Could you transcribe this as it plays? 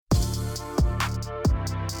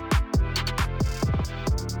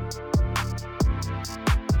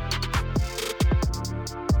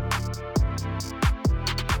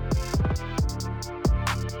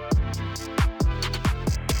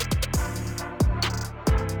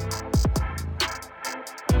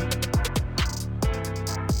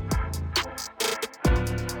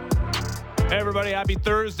everybody. Happy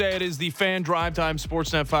Thursday. It is the Fan Drive Time,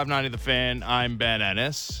 Sportsnet 590 The Fan. I'm Ben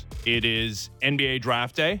Ennis. It is NBA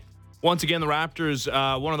Draft Day. Once again, the Raptors,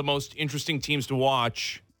 one of the most interesting teams to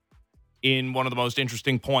watch in one of the most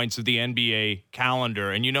interesting points of the NBA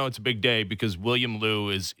calendar. And you know it's a big day because William Liu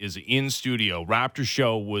is in studio. Raptors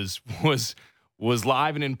show was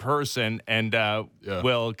live and in person, and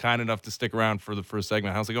Will, kind enough to stick around for the first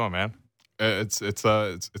segment. How's it going, man? It's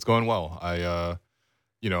going well.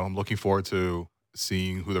 I'm looking forward to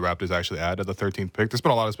seeing who the Raptors actually add at the 13th pick. There's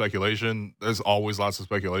been a lot of speculation. There's always lots of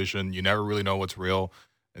speculation. You never really know what's real.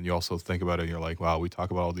 And you also think about it and you're like, wow, we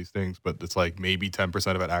talk about all these things, but it's like maybe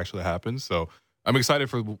 10% of it actually happens. So I'm excited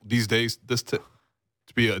for these days, to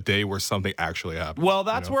be a day where something actually happens. Well,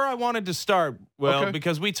 that's where I wanted to start,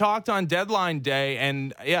 because we talked on deadline day,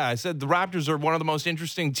 and I said the Raptors are one of the most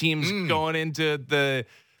interesting teams going into the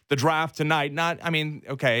draft tonight.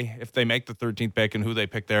 If they make the 13th pick and who they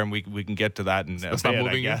pick there, and we can get to that. And that's not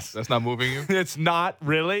moving you. That's not moving you. It's not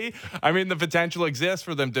really. I mean, the potential exists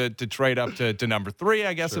for them to trade up to number 3.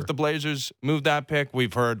 I guess if the Blazers move that pick,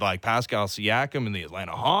 we've heard like Pascal Siakam and the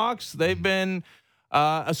Atlanta Hawks. They've been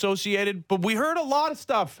associated, but we heard a lot of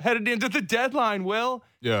stuff headed into the deadline. Will,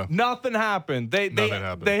 nothing happened.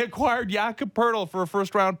 They acquired Jakob Poeltl for a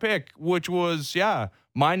first round pick, which was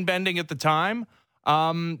mind bending at the time.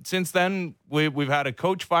 Since then, we've had a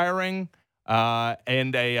coach firing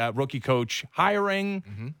and a rookie coach hiring.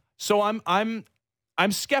 Mm-hmm. So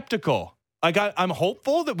I'm skeptical. Like I'm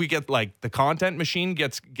hopeful that we get like the content machine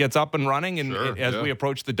gets up and running as we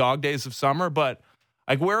approach the dog days of summer. But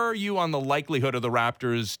like, where are you on the likelihood of the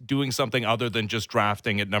Raptors doing something other than just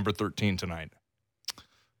drafting at number 13 tonight?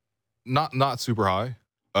 Not super high.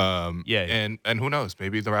 And who knows?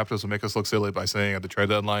 Maybe the Raptors will make us look silly by saying at the trade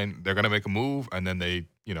deadline they're going to make a move and then they,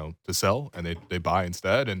 to sell and they buy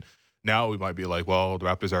instead. And now we might be like, well, the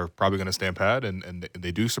Raptors are probably going to stand pat and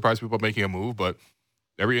they do surprise people making a move. But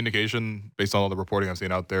every indication, based on all the reporting I've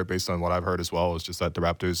seen out there, based on what I've heard as well, is just that the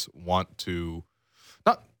Raptors want to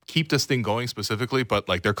not keep this thing going specifically, but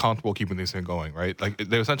like they're comfortable keeping this thing going, right? Like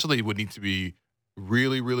they essentially would need to be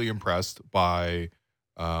really, really impressed by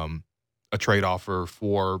a trade offer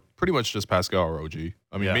for pretty much just Pascal or OG.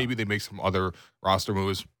 I mean, maybe they make some other roster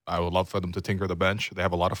moves. I would love for them to tinker the bench. They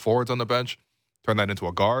have a lot of forwards on the bench. Turn that into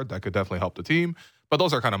a guard. That could definitely help the team. But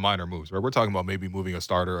those are kind of minor moves, right? We're talking about maybe moving a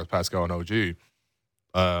starter as Pascal and OG.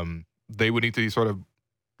 They would need to be sort of,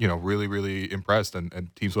 really, really impressed, and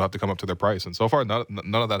teams will have to come up to their price. And so far, none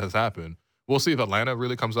of that has happened. We'll see if Atlanta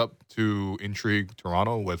really comes up to intrigue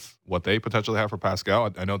Toronto with what they potentially have for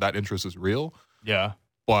Pascal. I know that interest is real. Yeah.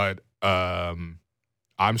 But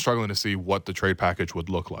I'm struggling to see what the trade package would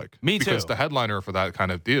look like. Me too. Because the headliner for that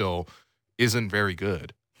kind of deal isn't very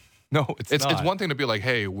good. No, it's not. It's one thing to be like,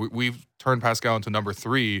 hey, we've turned Pascal into number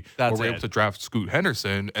 3. We're able to draft Scoot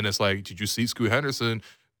Henderson. And it's like, did you see Scoot Henderson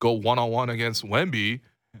go one-on-one against Wemby?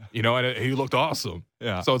 And he looked awesome.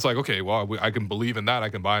 Yeah. So it's like, okay, well, I can believe in that. I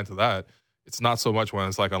can buy into that. It's not so much when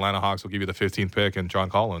it's like Atlanta Hawks will give you the 15th pick and John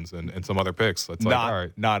Collins and some other picks. It's like, all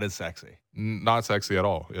right. Not as sexy. Not sexy at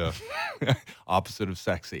all, yeah. Opposite of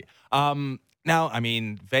sexy. Now, I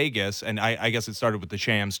mean, Vegas, and I guess it started with the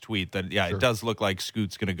Shams tweet that, it does look like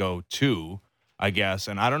Scoot's going to go 2, I guess.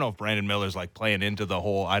 And I don't know if Brandon Miller's like playing into the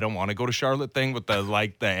whole I don't want to go to Charlotte thing with the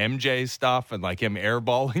MJ stuff and like him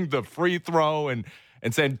airballing the free throw and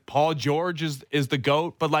saying Paul George is the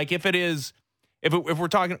GOAT. But like if we're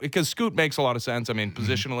talking, because Scoot makes a lot of sense. I mean,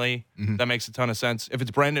 positionally, that makes a ton of sense. If it's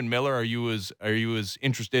Brandon Miller, are you as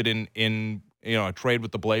interested in a trade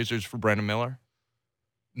with the Blazers for Brandon Miller?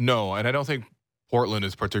 No, and I don't think Portland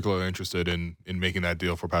is particularly interested in making that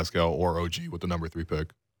deal for Pascal or OG with the number 3 pick.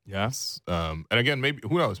 Yes. And again, maybe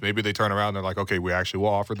who knows? Maybe they turn around and they're like, okay, we actually will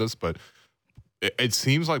offer this. But it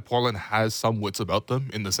seems like Portland has some wits about them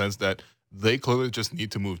in the sense that they clearly just need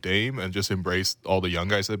to move Dame and just embrace all the young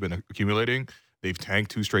guys they've been accumulating. They've tanked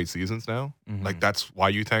 2 straight seasons now. Mm-hmm. Like, that's why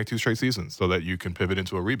you tank 2 straight seasons, so that you can pivot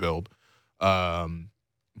into a rebuild.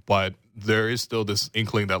 But there is still this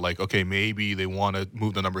inkling that, like, okay, maybe they want to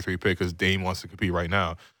move the number 3 pick because Dame wants to compete right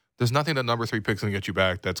now. There's nothing that number 3 pick's going to get you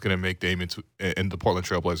back that's going to make Dame and the Portland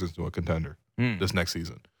Trailblazers into a contender this next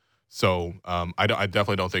season. So I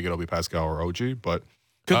definitely don't think it'll be Pascal or OG, but...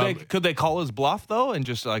 Could they call his bluff, though, and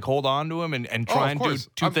just, like, hold on to him and try and do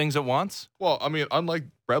 2 things at once? Well, I mean, unlike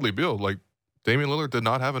Bradley Beal, like, Damian Lillard did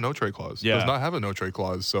not have a no-trade clause. Yeah. Does not have a no-trade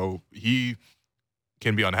clause. So he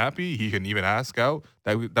can be unhappy. He can even ask out.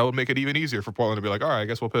 That would make it even easier for Portland to be like, all right, I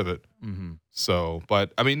guess we'll pivot. Mm-hmm. So,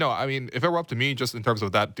 but, I mean, if it were up to me, just in terms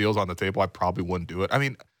of that deal's on the table, I probably wouldn't do it. I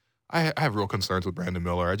mean, I have real concerns with Brandon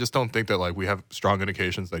Miller. I just don't think that, like, we have strong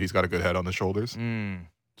indications that he's got a good head on his shoulders.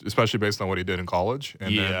 especially based on what he did in college.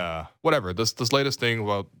 And then whatever. This latest thing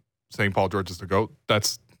about saying Paul George is the GOAT,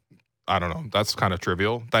 I don't know. That's kind of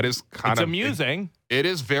trivial. That is kind of amusing. It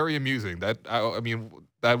is very amusing. I mean,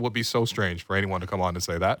 that would be so strange for anyone to come on and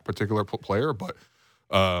say that particular player. But,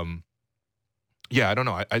 yeah, I don't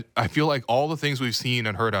know. I feel like all the things we've seen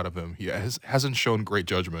and heard out of him, he hasn't shown great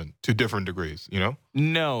judgment to different degrees, you know?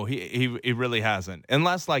 No, he really hasn't.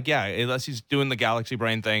 Unless he's doing the galaxy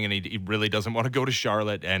brain thing and he really doesn't want to go to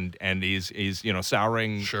Charlotte and he's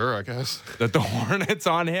souring. Sure, I guess. That the Hornets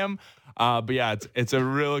on him. But yeah, it's a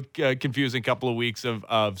real confusing couple of weeks of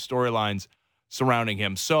storylines surrounding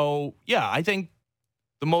him. So yeah, I think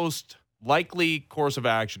the most likely course of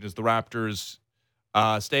action is the Raptors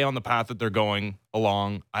stay on the path that they're going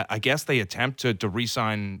along. I guess they attempt to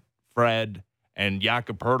re-sign Fred and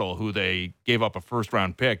Jakob Poeltl, who they gave up a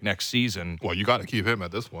first-round pick next season. Well, you got to keep him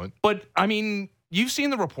at this point. But, I mean, you've seen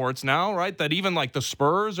the reports now, right, that even, like, the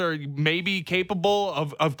Spurs are maybe capable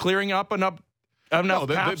of clearing up enough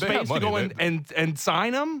cap space to go and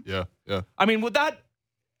sign him? Yeah. I mean, with that,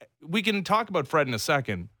 we can talk about Fred in a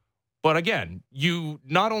second. But again, you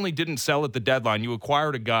not only didn't sell at the deadline, you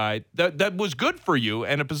acquired a guy that was good for you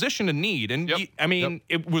and a position of need. And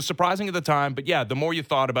it was surprising at the time, but yeah, the more you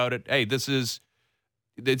thought about it, hey,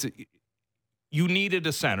 you needed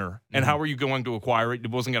a center, and how are you going to acquire it? It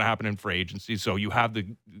wasn't going to happen in free agency, so you have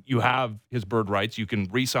his bird rights. You can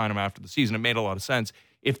re-sign him after the season. It made a lot of sense.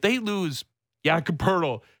 If they lose Jakob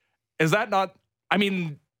Poeltl, is that not? I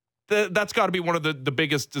mean, that's got to be one of the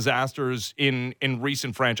biggest disasters in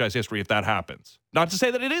recent franchise history if that happens. Not to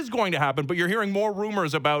say that it is going to happen, but you're hearing more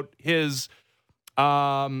rumors about his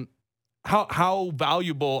how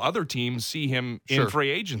valuable other teams see him in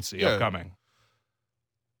free agency upcoming.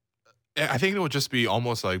 I think it would just be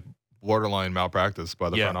almost like borderline malpractice by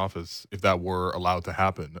the front office if that were allowed to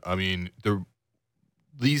happen. I mean,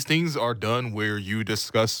 these things are done where you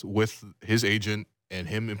discuss with his agent and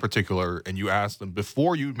him in particular, and you ask them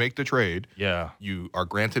before you make the trade. Yeah, you are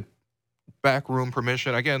granted backroom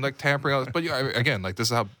permission. Again, like tampering, but again, like this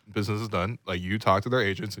is how business is done. Like you talk to their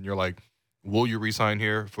agents, and you're like, "Will you resign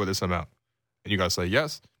here for this amount?" And you guys say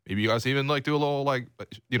yes. Maybe you guys even like do a little like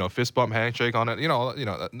fist bump handshake on it.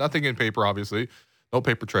 Nothing in paper, obviously, no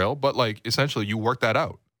paper trail, but like essentially you work that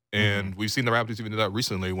out. And we've seen the Raptors even do that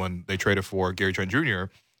recently when they traded for Gary Trent Jr.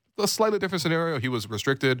 A slightly different scenario. He was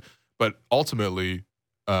restricted. But ultimately,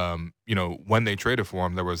 when they traded for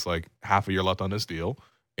him, there was like half a year left on this deal,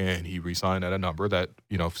 and he re-signed at a number that,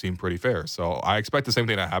 seemed pretty fair. So I expect the same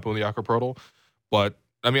thing to happen with Jakob Poeltl. But,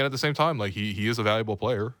 I mean, at the same time, like he is a valuable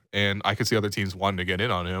player, and I could see other teams wanting to get in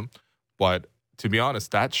on him. But to be honest,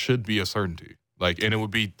 that should be a certainty. Like, and it would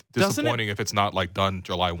be disappointing if it's not like done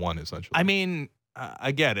July 1, essentially. I mean,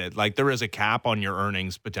 I get it. Like there is a cap on your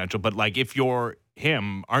earnings potential, but like if you're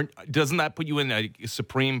him, doesn't that put you in a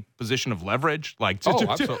supreme position of leverage? Like,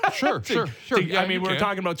 absolutely. Sure. Yeah, I mean, we're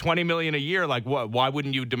talking about $20 million a year. Like, why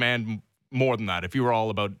wouldn't you demand more than that if you were all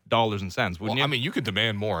about dollars and cents? Wouldn't you? I mean, you could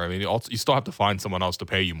demand more. I mean, you still have to find someone else to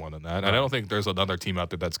pay you more than that. And I don't think there's another team out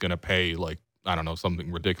there that's going to pay like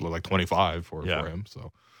something ridiculous like 25 for him.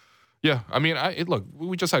 So. Yeah, I mean, look,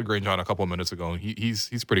 we just had Grange on a couple of minutes ago, and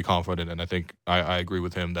he's pretty confident, and I think I agree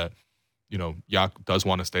with him that, Yak does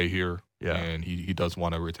want to stay here, and he does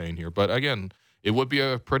want to retain here. But again, it would be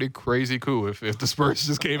a pretty crazy coup if the Spurs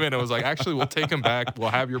just came in and was like, actually, we'll take him back, we'll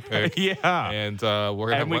have your pick, and we're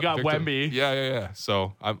gonna we got Wemby, yeah.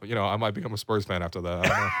 So I might become a Spurs fan after that. I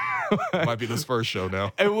don't know. It might be the Spurs show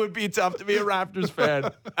now. It would be tough to be a Raptors fan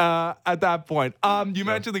at that point. You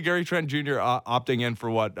mentioned the Gary Trent Jr. Opting in for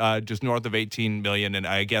what, just north of $18 million, and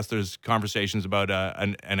I guess there's conversations about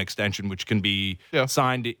an extension which can be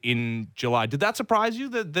signed in July. Did that surprise you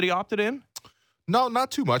that he opted in? No,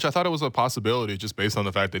 not too much. I thought it was a possibility just based on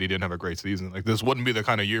the fact that he didn't have a great season. Like this wouldn't be the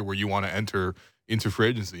kind of year where you want to enter into free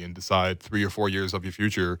agency and decide 3 or 4 years of your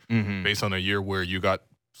future based on a year where you got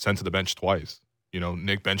sent to the bench twice.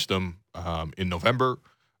 Nick benched him in November,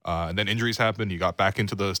 and then injuries happened. He got back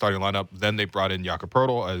into the starting lineup. Then they brought in Jakob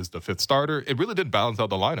Poeltl as the fifth starter. It really did balance out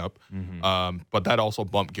the lineup, but that also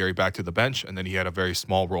bumped Gary back to the bench, and then he had a very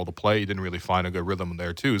small role to play. He didn't really find a good rhythm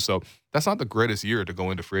there, too. So that's not the greatest year to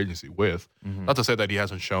go into free agency with. Not to say that he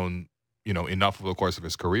hasn't shown, enough over the course of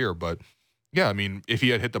his career, but, yeah, I mean, if he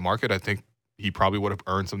had hit the market, I think he probably would have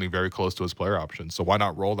earned something very close to his player option. So why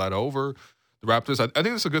not roll that over? The Raptors, I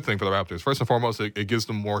think it's a good thing for the Raptors. First and foremost, it gives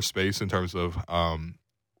them more space in terms of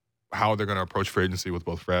how they're going to approach free agency with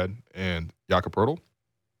both Fred and Jakob Poeltl.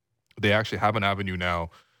 They actually have an avenue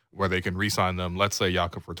now where they can re-sign them. Let's say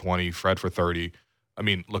Jakob for 20, Fred for 30. I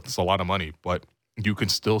mean, look, it's a lot of money, but you can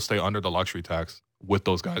still stay under the luxury tax with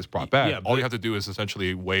those guys brought back. Yeah, all you have to do is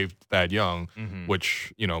essentially waive Thad Young, Mm-hmm.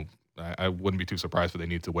 which, I wouldn't be too surprised if they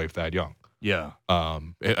need to waive Thad Young. Yeah.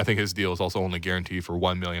 I think his deal is also only guaranteed for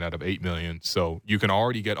 $1 million out of $8 million. So you can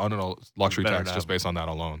already get under luxury tax just based on that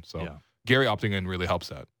alone. So Gary opting in really helps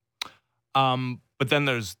that. But then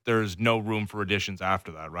there's no room for additions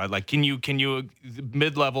after that, right? Like, can you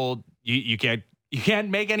mid-level? You can't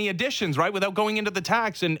make any additions, right, without going into the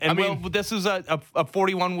tax. And I mean, this is a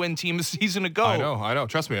 41-win team a season ago. I know.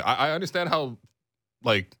 Trust me, I understand how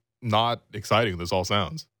not exciting this all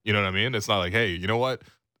sounds. You know what I mean? It's not like, hey, you know what?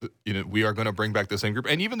 We are going to bring back the same group.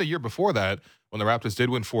 And even the year before that, when the Raptors did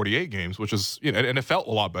win 48 games, which is, and it felt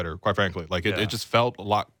a lot better, quite frankly. Like, it just felt a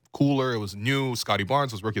lot cooler. It was new. Scotty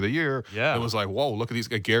Barnes was Rookie of the Year. Yeah. It was like, whoa, look at these.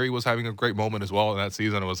 Gary was having a great moment as well in that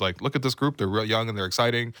season. It was like, look at this group. They're real young and they're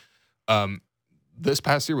exciting. This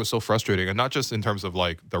past year was so frustrating, and not just in terms of,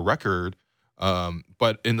 like, the record,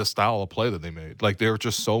 but in the style of play that they made. Like, they were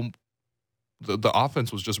just so – the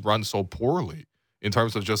offense was just run so poorly in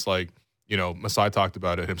terms of just, like, Masai talked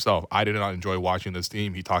about it himself. I did not enjoy watching this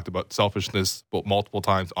team. He talked about selfishness multiple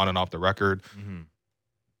times on and off the record. Mm-hmm.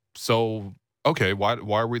 So, okay, why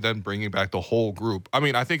are we then bringing back the whole group? I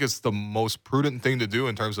mean, I think it's the most prudent thing to do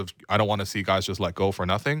in terms of I don't want to see guys just let go for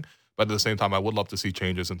nothing. But at the same time, I would love to see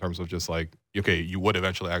changes in terms of just like, okay, you would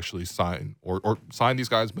eventually actually sign or sign these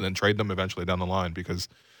guys, but then trade them eventually down the line because,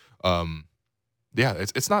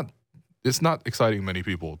 it's not exciting many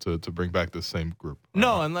people to bring back this same group.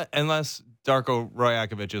 No, unless Darko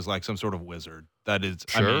Rajakovic is like some sort of wizard. That is,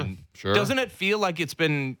 sure. Doesn't it feel like it's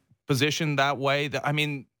been positioned that way?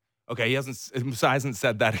 Okay, he hasn't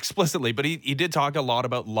said that explicitly, but he did talk a lot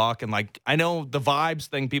about luck and, like, I know the vibes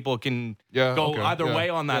thing, people can go either way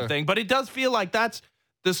on that thing, but it does feel like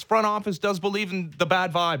this front office does believe in the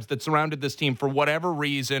bad vibes that surrounded this team for whatever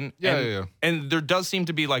reason. And there does seem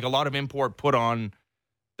to be, like, a lot of import put on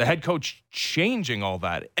the head coach changing all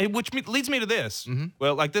that, which leads me to this. Mm-hmm.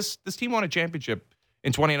 Well, like this team won a championship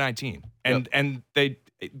in 2019, and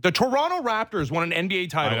the Toronto Raptors won an NBA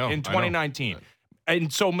title in 2019.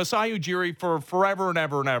 And so Masai Ujiri for forever and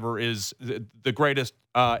ever and ever is the greatest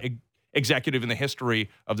executive in the history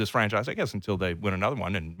of this franchise, I guess, until they win another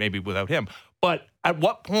one and maybe without him. But at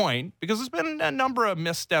what point, because there's been a number of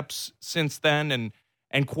missteps since then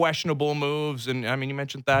and questionable moves. And, I mean, you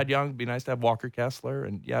mentioned Thad Young. It'd be nice to have Walker Kessler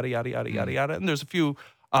and yada, yada, yada, yada, yada. And there's a few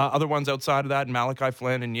other ones outside of that, and Malachi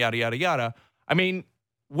Flynn and yada, yada, yada. I mean,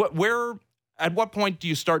 at what point do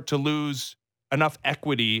you start to lose enough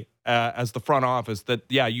equity as the front office that,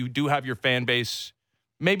 you do have your fan base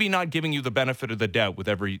maybe not giving you the benefit of the doubt with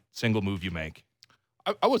every single move you make?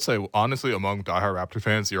 I would say, honestly, among diehard Raptor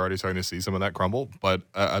fans, you're already starting to see some of that crumble. But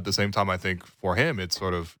at the same time, I think for him, it's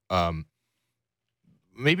sort of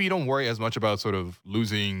maybe you don't worry as much about sort of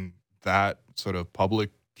losing that sort of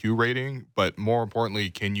public Q rating. But more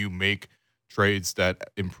importantly, can you make trades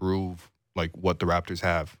that improve, like, what the Raptors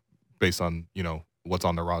have based on, what's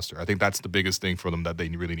on their roster? I think that's the biggest thing for them that they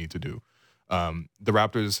really need to do. The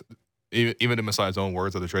Raptors, even in Masai's own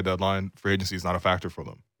words at the trade deadline, free agency is not a factor for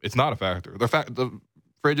them. It's not a factor. The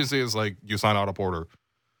free agency is like you sign Otto Porter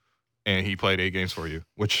and he played 8 games for you,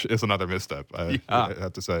 which is another misstep, I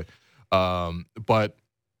have to say. But,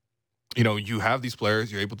 you have these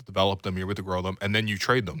players, you're able to develop them, you're able to grow them, and then you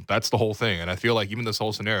trade them. That's the whole thing. And I feel like even this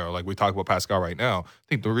whole scenario, like we talk about Pascal right now, I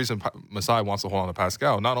think the reason Masai wants to hold on to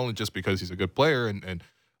Pascal, not only just because he's a good player and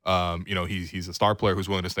he's a star player who's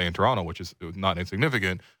willing to stay in Toronto, which is not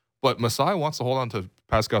insignificant, but Masai wants to hold on to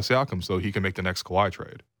Pascal Siakam so he can make the next Kawhi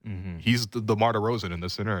trade. Mm-hmm. He's the DeMar DeRozan in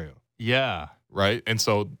this scenario. Yeah. Right? And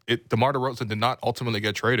so DeMar DeRozan did not ultimately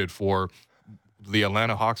get traded for the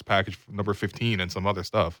Atlanta Hawks package number 15 and some other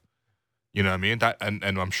stuff. You know what I mean?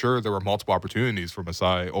 And I'm sure there were multiple opportunities for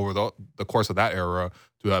Masai over the course of that era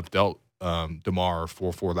to have dealt DeMar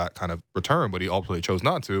for that kind of return, but he ultimately chose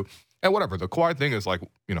not to. And whatever. The Kawhi thing is like,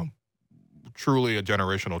 truly a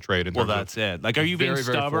generational trade. That's it. Like, are you being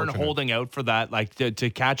stubborn, holding out for that, like to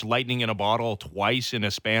catch lightning in a bottle twice in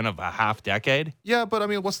a span of a half decade? Yeah, but I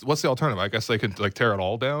mean, what's the alternative? I guess they could like tear it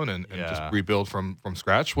all down and just rebuild from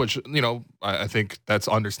scratch, which, I think that's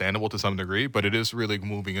understandable to some degree, but it is really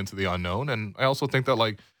moving into the unknown. And I also think that,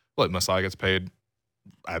 like, Masai gets paid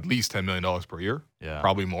at least $10 million per year,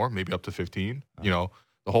 probably more, maybe up to 15. The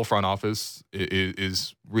whole front office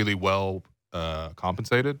is really well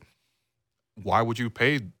compensated. Why would you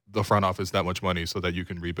pay the front office that much money so that you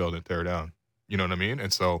can rebuild and tear down? You know what I mean?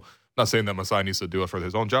 And so, I'm not saying that Masai needs to do it for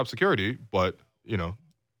his own job security, but, you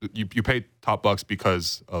pay top bucks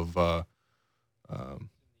because of, the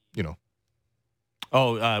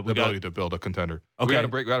ability to build a contender. Okay.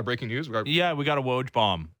 We got a breaking news. We got a Woj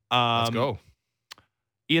bomb. Let's go.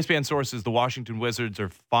 ESPN sources, the Washington Wizards are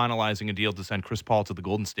finalizing a deal to send Chris Paul to the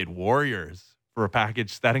Golden State Warriors for a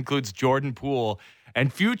package that includes Jordan Poole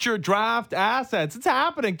and future draft assets. It's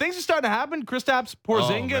happening. Things are starting to happen. Kristaps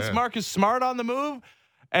Porzingis, Marcus Smart on the move.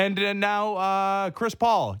 And then now Chris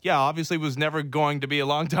Paul. Yeah, obviously was never going to be a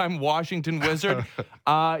longtime Washington Wizard.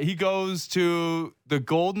 He goes to the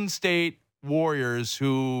Golden State Warriors,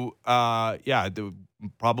 who,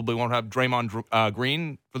 probably won't have Draymond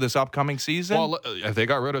Green for this upcoming season. Well, if they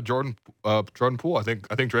got rid of Jordan Poole, I think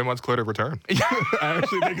Draymond's clear to return. I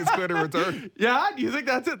actually think it's clear to return. Yeah, do you think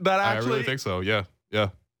that's it? I really think so. Yeah.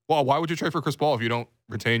 Well, why would you trade for Chris Paul if you don't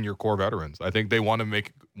retain your core veterans? I think they want to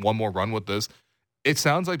make one more run with this. It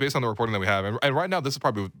sounds like, based on the reporting that we have, and right now this is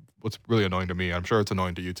probably what's really annoying to me. I'm sure it's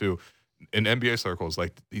annoying to you too. In NBA circles,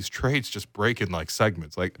 like, these trades just break in like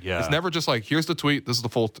segments. Like, it's never just like, here's the tweet, this is the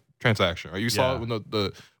full transaction. Right? You saw it when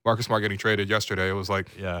the Marcus Smart getting traded yesterday. It was like,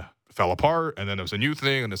 fell apart, and then there was a new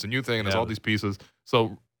thing, and there's a new thing, and there's all these pieces.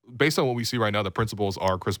 So based on what we see right now, the principles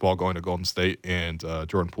are Chris Paul going to Golden State and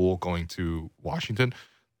Jordan Poole going to Washington.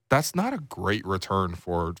 That's not a great return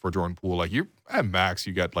for Jordan Poole. Like, you at max,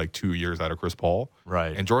 you get like 2 years out of Chris Paul.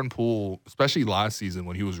 Right. And Jordan Poole, especially last season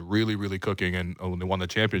when he was really, really cooking and when they won the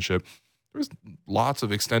championship, there was lots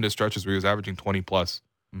of extended stretches where he was averaging 20 plus.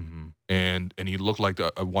 Mm-hmm. And he looked like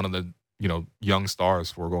one of the, young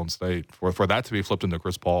stars for Golden State. For that to be flipped into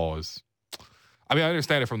Chris Paul is, I mean, I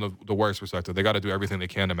understand it from the Warriors' perspective. They got to do everything they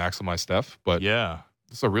can to maximize Steph. But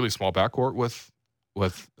it's a really small backcourt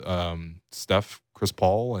with Steph, Chris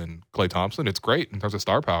Paul, and Klay Thompson. It's great in terms of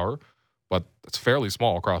star power, but it's fairly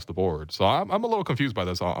small across the board. So I'm a little confused by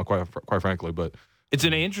this, quite frankly. But it's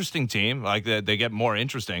an interesting team. Like, they get more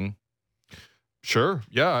interesting. Sure.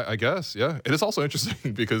 Yeah, I guess. Yeah. It is also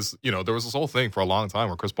interesting because, there was this whole thing for a long time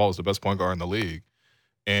where Chris Paul was the best point guard in the league,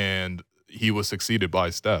 and he was succeeded by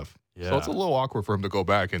Steph. Yeah. So it's a little awkward for him to go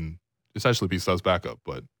back and essentially be Steph's backup.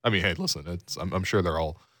 But, I mean, hey, listen, I'm sure they're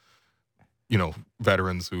all,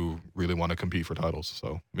 veterans who really want to compete for titles.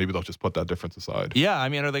 So maybe they'll just put that difference aside. Yeah. I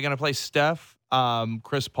mean, are they going to play Steph,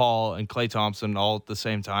 Chris Paul, and Klay Thompson all at the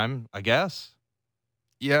same time, I guess?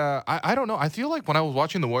 Yeah, I don't know. I feel like when I was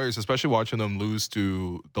watching the Warriors, especially watching them lose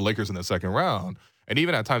to the Lakers in the second round, and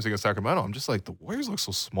even at times against Sacramento, I'm just like, the Warriors look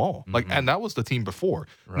so small. Like, and that was the team before.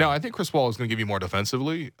 Right. Now, I think Chris Paul is going to give you more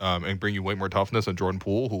defensively and bring you way more toughness than Jordan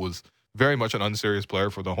Poole, who was very much an unserious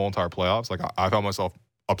player for the whole entire playoffs. Like, I found myself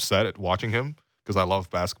upset at watching him because I love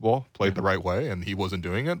basketball, played the right way, and he wasn't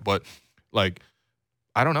doing it. But, like,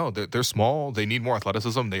 I don't know. They're small. They need more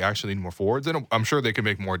athleticism. They actually need more forwards. And I'm sure they can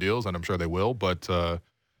make more deals, and I'm sure they will. But,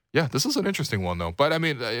 yeah, this is an interesting one, though. But, I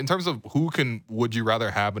mean, in terms of would you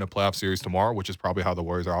rather have in a playoff series tomorrow, which is probably how the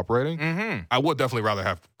Warriors are operating, I would definitely rather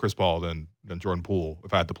have Chris Paul than Jordan Poole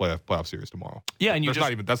if I had to play a playoff series tomorrow. Yeah, and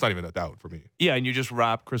that's not even a doubt for me. Yeah, and you just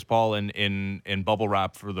wrap Chris Paul in bubble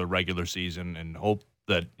wrap for the regular season and hope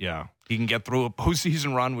that, he can get through a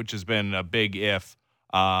postseason run, which has been a big if,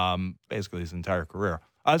 basically his entire career.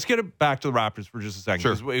 Let's get it back to the Raptors for just a second.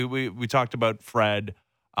 Sure. 'Cause we talked about Fred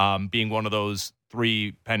being one of those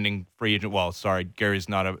 3 pending free agent. Well, sorry, Gary's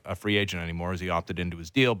not a free agent anymore as he opted into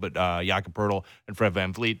his deal, but Jakob Poeltl and Fred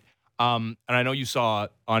VanVleet. And I know you saw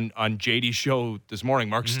on JD's show this morning,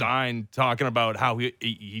 Mark Stein talking about how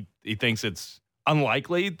he thinks it's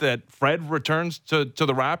unlikely that Fred returns to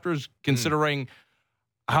the Raptors, considering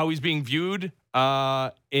how he's being viewed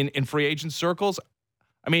in free agent circles.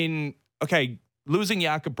 I mean, okay, losing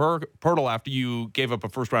Jakob Poeltl after you gave up a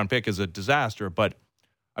first-round pick is a disaster, but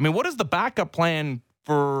I mean, what is the backup plan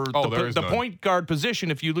for the point guard position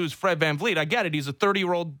if you lose Fred VanVleet? I get it. He's a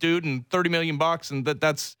 30-year-old dude and $30 million, and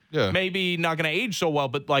that's maybe not going to age so well.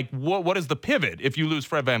 But, like, what is the pivot if you lose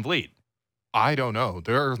Fred VanVleet? I don't know.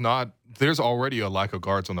 There's already a lack of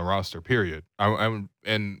guards on the roster, period. And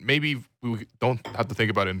maybe we don't have to think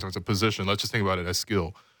about it in terms of position. Let's just think about it as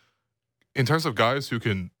skill. In terms of guys who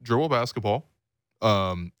can dribble basketball,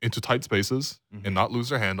 into tight spaces and not lose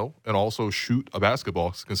their handle and also shoot a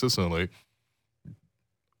basketball consistently.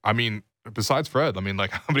 I mean, besides Fred, I mean,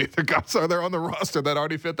 like, how many other guys are there on the roster that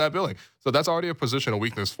already fit that billing? So that's already a position of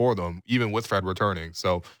weakness for them, even with Fred returning.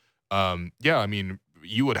 So, I mean,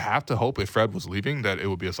 you would have to hope if Fred was leaving that it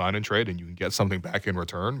would be a sign and trade and you can get something back in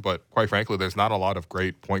return. But quite frankly, there's not a lot of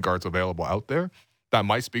great point guards available out there that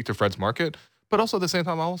might speak to Fred's market. But also at the same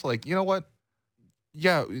time, I was like, you know what?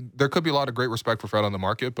 Yeah, there could be a lot of great respect for Fred on the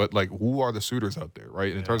market, but, like, who are the suitors out there,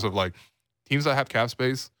 right? In terms of, like, teams that have cap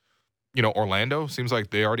space, Orlando seems like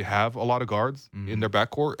they already have a lot of guards in their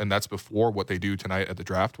backcourt, and that's before what they do tonight at the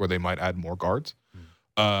draft where they might add more guards.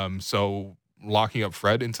 So locking up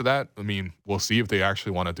Fred into that. I mean, we'll see if they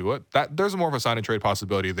actually want to do it. That there's more of a sign and trade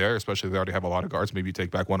possibility there, especially if they already have a lot of guards. Maybe you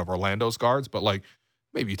take back one of Orlando's guards, but like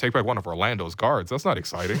maybe you take back one of Orlando's guards. That's not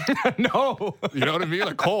exciting. No. You know what I mean?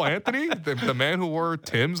 Like Cole Anthony, the man who wore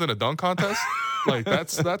Tim's in a dunk contest. Like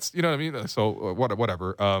that's you know what I mean? So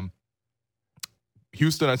whatever.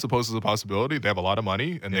 Houston, I suppose, is a possibility. They have a lot of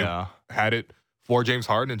money, and they had it for James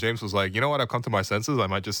Harden, and James was like, you know what? I've come to my senses. I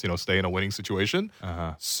might just, stay in a winning situation.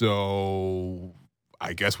 So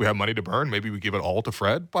I guess we have money to burn. Maybe we give it all to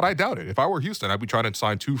Fred, but I doubt it. If I were Houston, I'd be trying to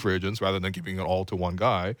sign 2 free agents rather than giving it all to one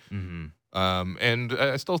guy. Mm-hmm. And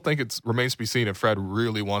I still think it remains to be seen if Fred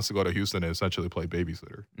really wants to go to Houston and essentially play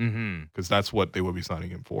babysitter, because that's what they would be signing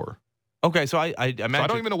him for. Okay, so I imagine. So I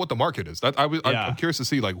don't even know what the market is. I'm curious to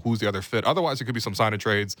see like who's the other fit. Otherwise, it could be some sign and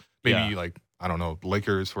trades. Maybe like I don't know,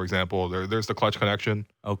 Lakers, for example. There's the Clutch connection.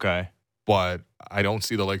 Okay, but I don't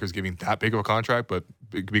see the Lakers giving that big of a contract. But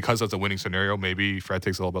because that's a winning scenario, maybe Fred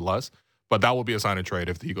takes a little bit less. But that will be a sign and trade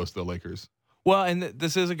if he goes to the Lakers. Well, and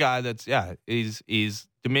this is a guy that's he's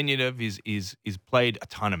diminutive. He's played a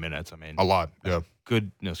ton of minutes. I mean, a lot. Yeah.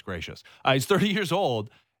 Goodness gracious. He's 30 years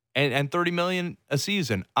old. And $30 million a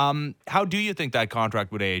season. How do you think that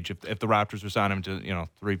contract would age if the Raptors were signing him to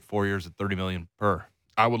 3-4 years at $30 million per?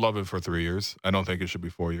 I would love it for 3 years. I don't think it should be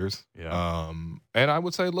 4 years. Yeah. And I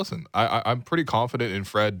would say, listen, I'm pretty confident in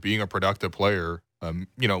Fred being a productive player.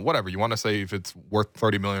 Whatever you want to say if it's worth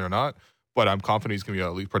 $30 million or not, but I'm confident he's going to be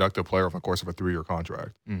at least productive player over the course of a 3-year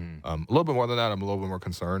contract. Mm-hmm. A little bit more than that, I'm a little bit more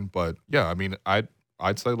concerned. But yeah, I mean, I'd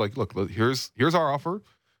say like, look, here's our offer.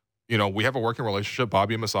 We have a working relationship.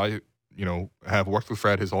 Bobby and Masai, have worked with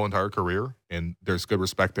Fred his whole entire career, and there's good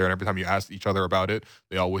respect there. And every time you ask each other about it,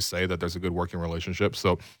 they always say that there's a good working relationship.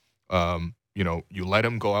 So, you let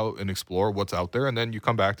him go out and explore what's out there, and then you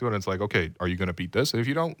come back to it, and it's like, okay, are you going to beat this? And if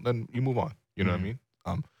you don't, then you move on. You know what I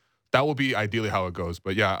mean? That will be ideally how it goes.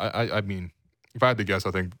 But yeah, I mean, if I had to guess,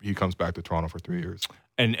 I think he comes back to Toronto for 3 years.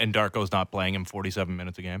 And Darko's not playing him 47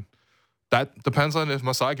 minutes a game? That depends on if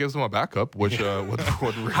Masai gives him a backup, which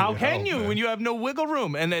would really How can you when you have no wiggle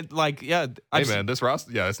room? And this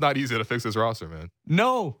roster, it's not easy to fix this roster, man.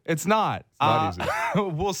 No, it's not. It's not easy.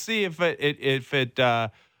 We'll see if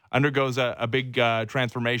it undergoes a big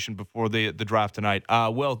transformation before the draft tonight.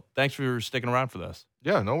 Will, thanks for sticking around for this.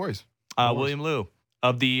 Yeah, no worries. William Liu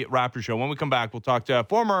of the Raptor Show. When we come back, we'll talk to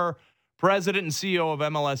former president and CEO of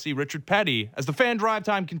MLSE, Richard Petty, as the Fan Drive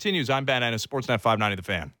Time continues. I'm Ben Ennis, Sportsnet 590 The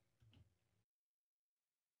Fan.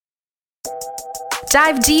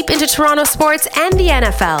 Dive deep into Toronto sports and the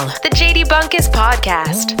NFL. The JD Bunkus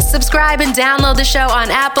Podcast. Subscribe and download the show on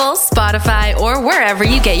Apple, Spotify, or wherever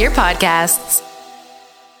you get your podcasts.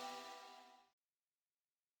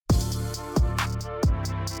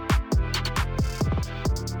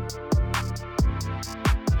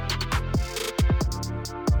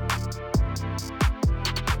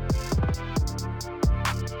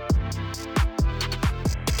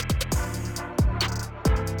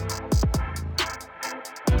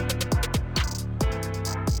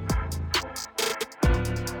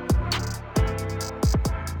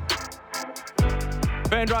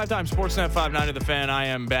 Fan Drive Time, Sportsnet 590 The Fan. I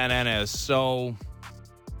am Ben Ennis. So,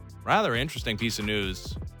 rather interesting piece of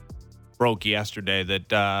news broke yesterday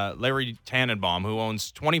that Larry Tannenbaum, who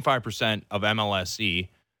owns 25% of MLSE,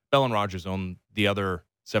 Bell and Rogers own the other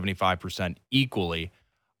 75% equally.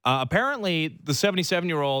 Apparently, the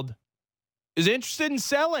 77-year-old is interested in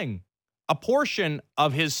selling a portion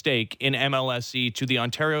of his stake in MLSE to the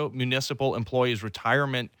Ontario Municipal Employees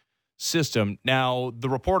Retirement System. Now, the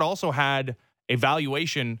report also had a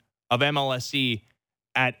valuation of MLSE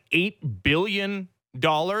at $8 billion.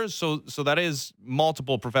 So that is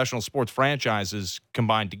multiple professional sports franchises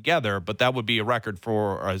combined together, but that would be a record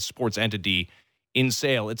for a sports entity in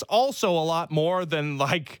sale. It's also a lot more than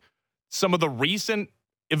like some of the recent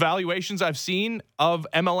evaluations I've seen of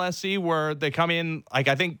MLSE where they come in, like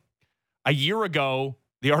I think a year ago,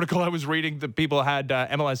 the article I was reading, the people had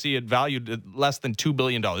MLSE had valued at less than $2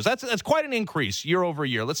 billion. That's quite an increase year over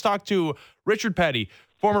year. Let's talk to Richard Petty,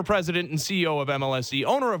 former president and CEO of MLSE,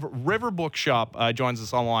 owner of River Bookshop, joins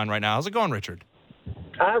us on the line right now. How's it going, Richard?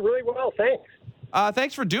 Really well, thanks.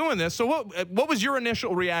 Thanks for doing this. So what was your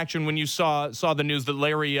initial reaction when you saw the news that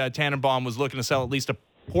Larry Tannenbaum was looking to sell at least a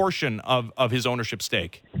portion of his ownership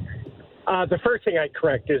stake? The first thing I'd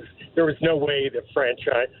correct is there was no way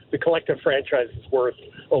the collective franchise is worth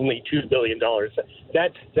only $2 billion.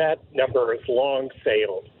 That number is long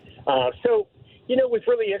sailed. So, it was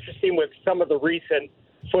really interesting with some of the recent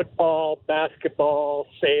football, basketball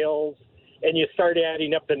sales, and you start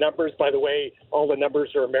adding up the numbers. By the way, all the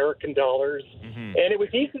numbers are American dollars. And it was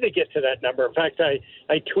easy to get to that number. In fact, I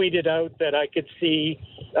tweeted out that I could see,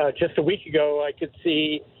 just a week ago, I could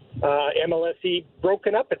see MLSE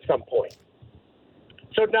broken up at some point.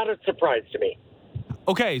 So not a surprise to me.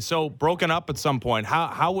 Okay, so broken up at some point.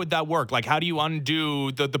 How would that work? Like, how do you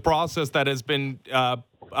undo the process that has been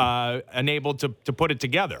enabled to put it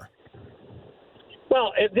together?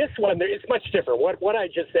 Well, this one, it's much different. What I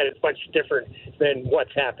just said is much different than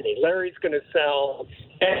what's happening. Larry's going to sell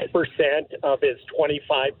 10% of his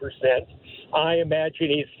 25%. I imagine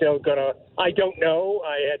he's still going to – I don't know.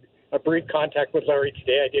 I had a brief contact with Larry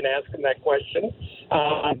today. I didn't ask him that question.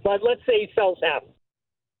 But let's say he sells half.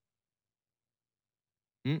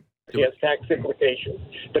 He has tax implications,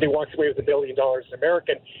 but he walks away with $1 billion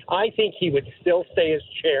American. I think he would still stay as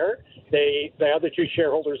chair. The other two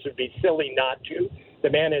shareholders would be silly not to. The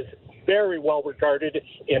man is very well regarded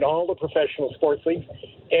in all the professional sports leagues.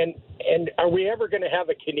 And are we ever going to have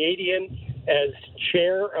a Canadian as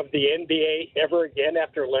chair of the NBA ever again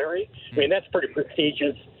after Larry? I mean, that's pretty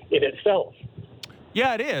prestigious in itself.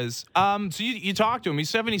 Yeah, it is. So you talked to him. He's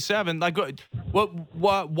 77. Like,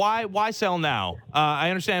 why sell now? I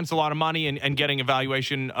understand it's a lot of money, and getting a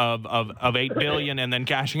valuation of $8 billion and then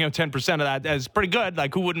cashing out 10% of that is pretty good.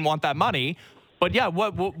 Like, who wouldn't want that money? But yeah,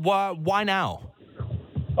 why now?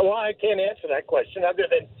 Well, I can't answer that question other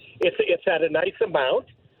than it's at a nice amount.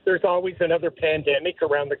 There's always another pandemic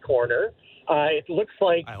around the corner. It looks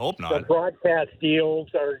like I hope not. The broadcast deals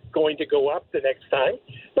are going to go up the next time.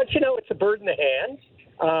 But, it's a bird in the hand.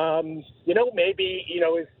 Maybe,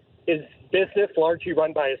 his business, largely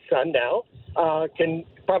run by his son now, can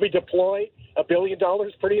probably deploy $1 billion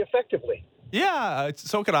pretty effectively. Yeah,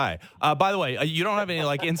 so could I. By the way, you don't have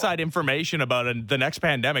any inside information about the next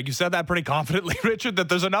pandemic. You said that pretty confidently, Richard, that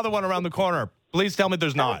there's another one around the corner. Please tell me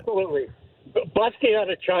there's not. Absolutely. Busting out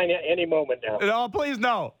of China any moment now. No, please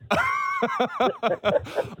no.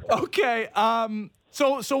 Okay.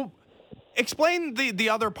 So explain the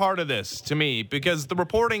other part of this to me, because the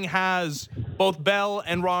reporting has both Bell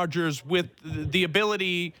and Rogers with the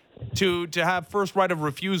ability to have first right of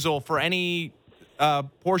refusal for any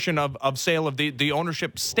portion of sale of the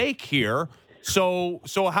ownership stake here. So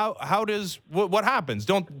how does what happens?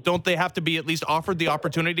 Don't they have to be at least offered the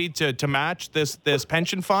opportunity to match this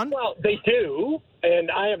pension fund? Well, they do,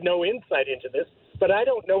 and I have no insight into this, but I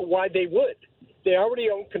don't know why they would. They already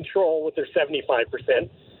own control with their 75%.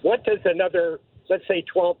 What does another, let's say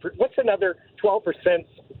 12? What's another 12%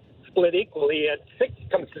 split equally at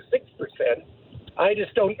comes to 6%? I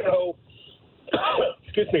just don't know.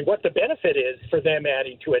 Excuse me, what the benefit is for them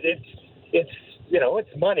adding to it.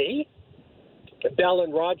 It's money. Bell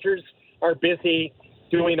and Rogers are busy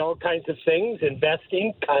doing all kinds of things,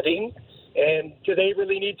 investing, cutting, and do they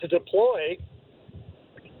really need to deploy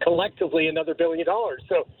collectively another $1 billion?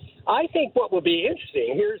 So I think what will be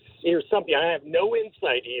interesting, here's something, I have no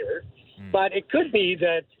insight here, but it could be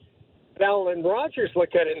that Bell and Rogers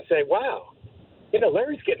look at it and say, wow,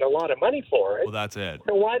 Larry's getting a lot of money for it. Well, that's it.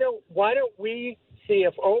 So why don't we see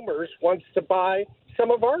if OMERS wants to buy some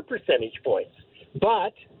of our percentage points?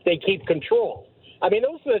 But they keep control. I mean,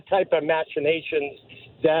 those are the type of machinations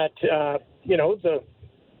that,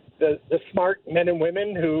 the smart men and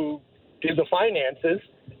women who do the finances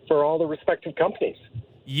for all the respective companies.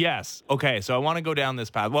 Yes. Okay. So I want to go down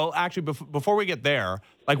this path. Well, actually, before we get there,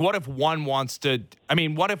 what if one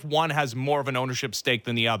what if one has more of an ownership stake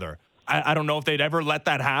than the other? I don't know if they'd ever let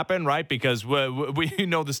that happen, right? Because we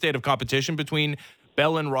know the state of competition between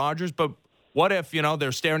Bell and Rogers, but what if,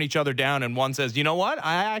 they're staring each other down and one says, you know what,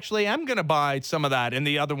 I actually am going to buy some of that, and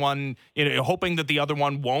the other one, hoping that the other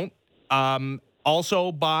one won't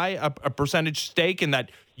also buy a percentage stake, and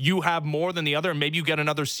that you have more than the other, and maybe you get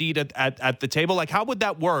another seat at the table? How would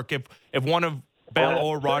that work if one of Bell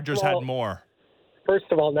or Rogers had more? First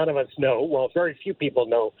of all, none of us know. Well, very few people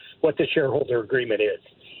know what the shareholder agreement is.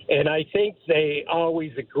 And I think they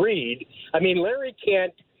always agreed. I mean, Larry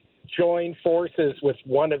can't join forces with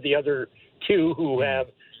one of the other two who have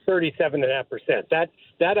 37.5%.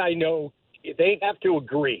 That I know they have to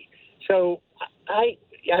agree. So I'm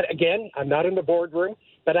not in the boardroom,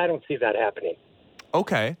 but I don't see that happening.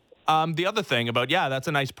 Okay. The other thing about, that's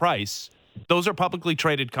a nice price. Those are publicly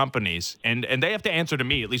traded companies, and they have to answer to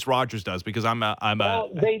me. At least Rogers does, because well,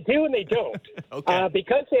 they do and they don't. Okay.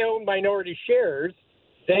 Because they own minority shares,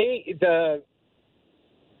 the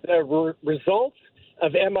results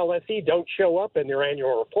of MLSE don't show up in their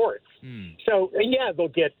annual reports. So they'll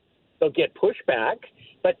get pushback,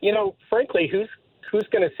 but frankly, who's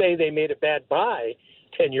going to say they made a bad buy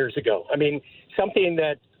 10 years ago? I mean, something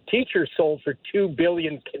that teachers sold for $2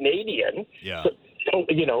 billion Canadian. Yeah. So,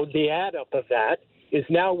 the add up of that is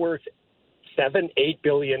now worth $7-8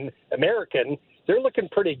 billion American, they're looking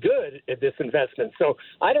pretty good at this investment. So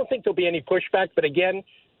I don't think there'll be any pushback. But again,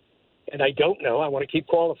 and I don't know, I want to keep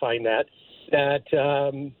qualifying that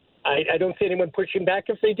I don't see anyone pushing back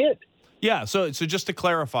if they did. Yeah. So just to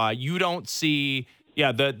clarify, you don't see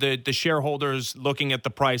the shareholders looking at the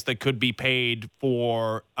price that could be paid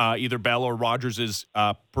for either Bell or Rogers'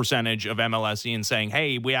 percentage of MLSE and saying,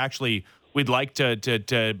 hey, we'd like to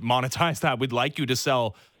monetize that. We'd like you to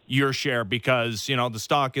sell your share because, the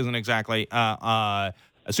stock isn't exactly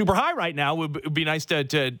super high right now. It would be nice to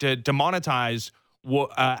monetize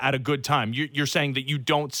at a good time. You're saying that you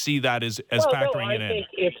don't see that as factoring it in. I think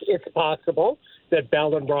it's possible that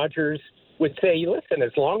Bell and Rogers would say, listen,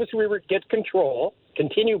 as long as we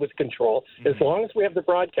continue with control, as long as we have the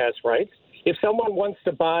broadcast rights, if someone wants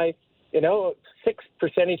to buy, 6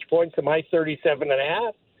 percentage points of my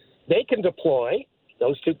 37.5, they can deploy,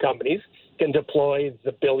 those two companies can deploy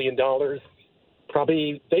the $1 billion.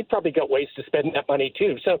 They probably got ways to spend that money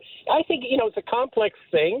too. So I think, it's a complex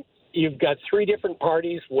thing. You've got three different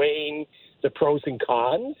parties weighing the pros and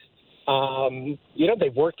cons.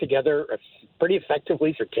 They've worked together pretty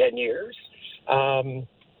effectively for 10 years.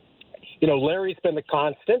 Larry's been the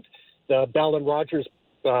constant. The Bell and Rogers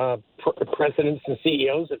presidents and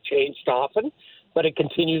CEOs have changed often, but it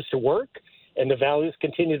continues to work, and the values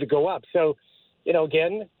continue to go up. So,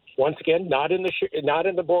 once again, not in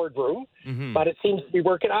the boardroom, but it seems to be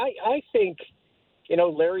working. I think,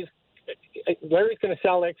 Larry's going to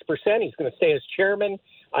sell X%. He's going to stay as chairman.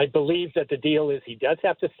 I believe that the deal is he does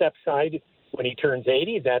have to step aside when he turns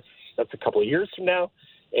 80. That's a couple of years from now.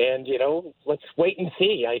 And, let's wait and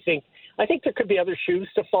see. I think there could be other shoes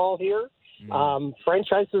to fall here.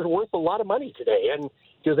 Franchises are worth a lot of money today. And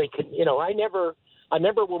do they, I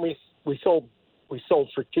remember when we sold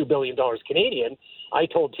for $2 billion Canadian, I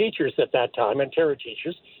told teachers at that time, Ontario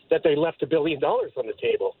teachers, that they left $1 billion on the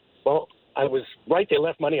table. Well, I was right. They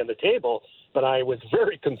left money on the table, but I was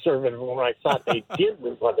very conservative when I thought they did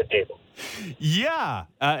leave on the table. Yeah,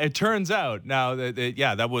 it turns out now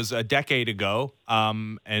that was a decade ago,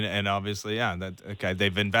 and obviously,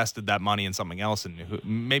 they've invested that money in something else, and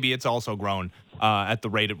maybe it's also grown at the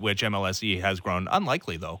rate at which MLSE has grown.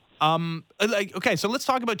 Unlikely though. So let's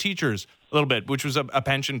talk about teachers a little bit, which was a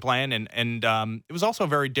pension plan, and it was also a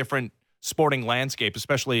very different sporting landscape,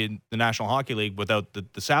 especially in the National Hockey League without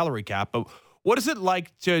the salary cap. But what is it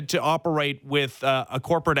like to operate with a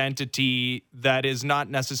corporate entity that is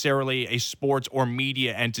not necessarily a sports or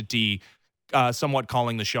media entity, somewhat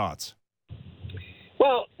calling the shots?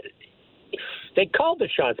 Well, they called the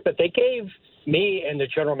shots, but they gave me and the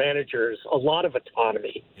general managers a lot of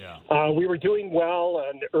autonomy. Yeah. We were doing well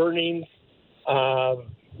on earnings,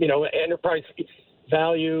 enterprise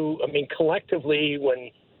value. I mean, collectively,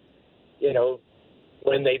 when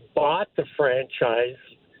they bought the franchise,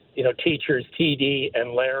 teachers, TD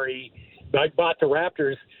and Larry, bought the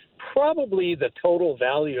Raptors, probably the total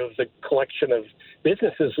value of the collection of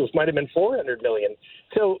businesses might have been $400 million.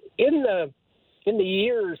 So in the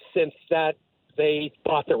years since that they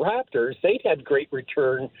bought the Raptors, they'd had great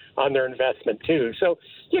return on their investment too. So,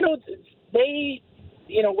 they,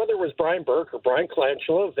 whether it was Brian Burke or Brian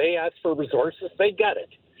Colangelo, they asked for resources, they got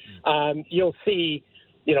it. You'll see,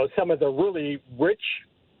 some of the really rich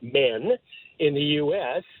men in the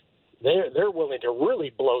U.S., they're willing to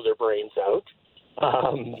really blow their brains out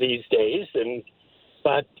these days.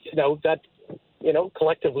 But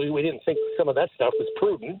collectively, we didn't think some of that stuff was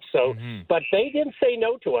prudent. So, but they didn't say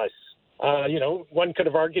no to us. One could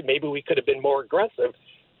have argued maybe we could have been more aggressive.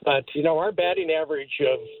 But, our batting average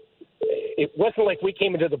it wasn't like we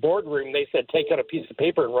came into the boardroom, they said, take out a piece of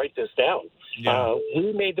paper and write this down. Yeah.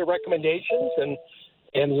 We made the recommendations,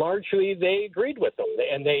 and largely they agreed with them.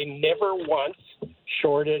 And they never once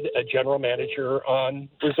shorted a general manager on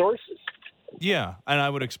resources. Yeah, and I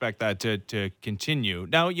would expect that to continue.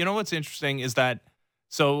 Now, what's interesting is that,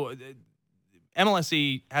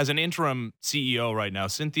 MLSE has an interim CEO right now,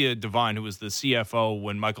 Cynthia Devine, who was the CFO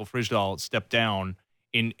when Michael Frijdal stepped down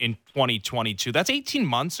in 2022. That's 18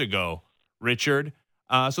 months ago, Richard.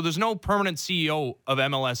 So there's no permanent CEO of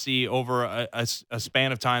MLSE over a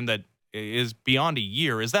span of time that is beyond a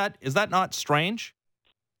year. Is that not strange?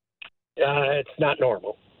 It's not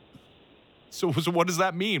normal. So what does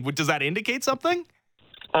that mean? Does that indicate something?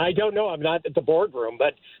 I don't know. I'm not at the boardroom,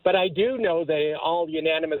 but I do know they all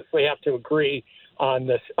unanimously have to agree on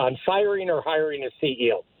firing or hiring a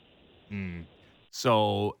CEO.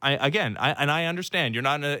 So I understand you're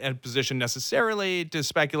not in a position necessarily to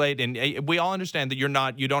speculate, and we all understand that you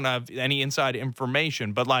don't have any inside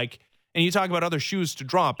information. But and you talk about other shoes to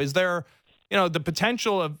drop. Is there the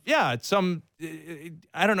potential of, some,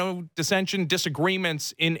 I don't know, dissension,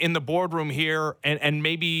 disagreements in the boardroom here, and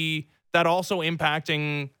maybe that also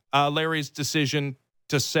impacting Larry's decision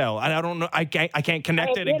to sell. I don't know. I can't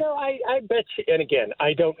connect it. I bet you, and again,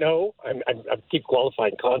 I don't know. I keep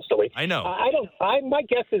qualifying constantly. I know. My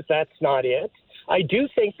guess is that's not it. I do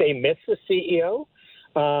think they miss the CEO.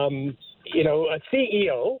 A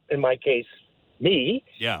CEO, in my case, me,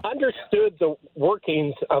 understood the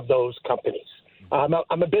workings of those companies. I'm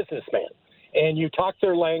a businessman, and you talk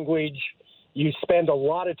their language. You spend a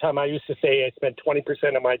lot of time. I used to say I spent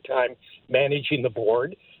 20% of my time managing the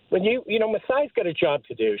board. When Masai's got a job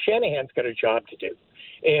to do, Shanahan's got a job to do,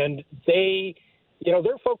 and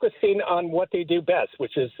they're focusing on what they do best,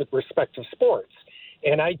 which is the respective sports.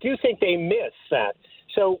 And I do think they miss that.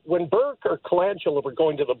 So when Burke or Colangelo were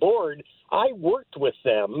going to the board, I worked with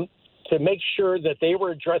them to make sure that they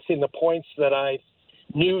were addressing the points that I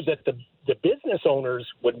knew that the business owners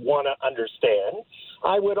would want to understand.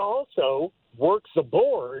 I would also work the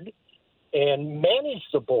board and manage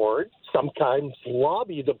the board, sometimes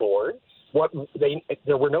lobby the board.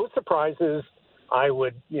 There were no surprises. I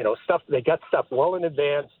would, they got stuff well in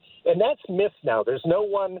advance, and that's missed now. There's no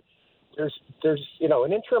one. There's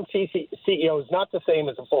an interim CEO is not the same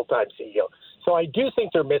as a full-time CEO. So I do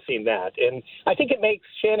think they're missing that, and I think it makes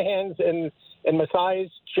Shanahan's and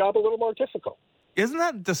Masai's job a little more difficult. Isn't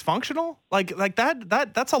that dysfunctional? Like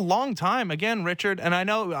that's a long time. Again, Richard, and I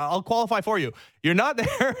know I'll qualify for you. You're not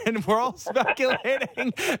there, and we're all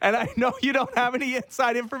speculating. And I know you don't have any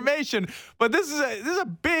inside information, but this is a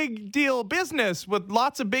big deal business with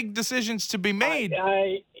lots of big decisions to be made.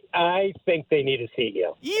 I think they need a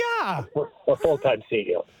CEO. Yeah, a full-time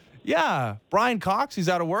CEO. Yeah, Brian Cox, he's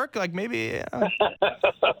out of work. Like maybe.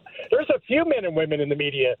 There's a few men and women in the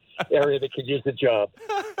media area that could use the job.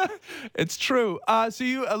 It's true. So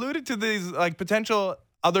you alluded to these potential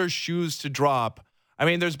other shoes to drop. I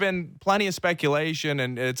mean, there's been plenty of speculation,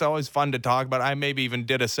 and it's always fun to talk about. I maybe even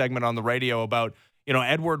did a segment on the radio about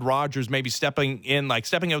Edward Rogers maybe stepping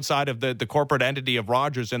outside of the corporate entity of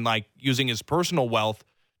Rogers and using his personal wealth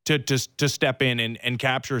to step in and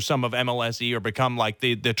capture some of MLSE or become like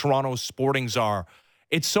the Toronto sporting czar.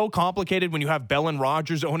 It's so complicated when you have Bell and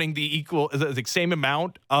Rogers owning the same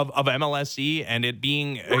amount of MLSE and it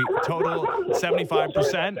being a total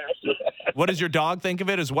 75%. What does your dog think of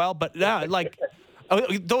it as well? But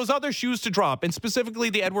those other shoes to drop, and specifically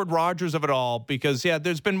the Edward Rogers of it all, because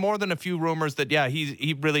there's been more than a few rumors that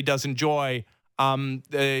he really does enjoy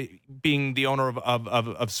being the owner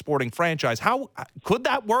of sporting franchise. How could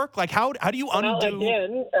that work? How do you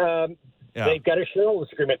undo? They've got a shareholders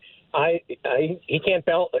agreement. He can't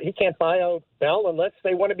buy out Bell unless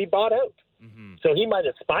they want to be bought out. Mm-hmm. So he might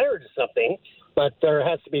aspire to something, but there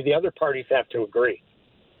has to be the other parties have to agree.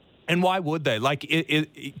 And why would they?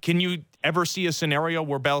 Can you ever see a scenario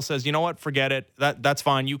where Bell says, you know what, forget it, that's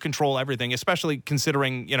fine, you control everything, especially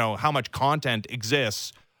considering how much content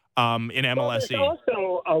exists in MLSE? Well, there's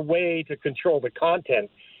also a way to control the content.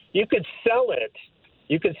 You could sell it.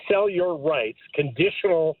 You could sell your rights,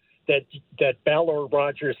 conditional that Bell or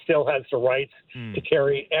Rogers still has the rights to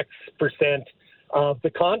carry X percent of the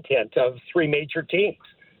content of three major teams.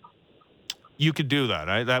 You could do that.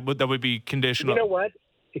 Right? That would be conditional. You know what?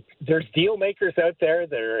 There's deal makers out there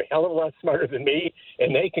that are a hell of a lot smarter than me,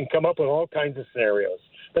 and they can come up with all kinds of scenarios.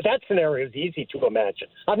 But that scenario is easy to imagine.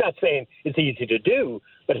 I'm not saying it's easy to do,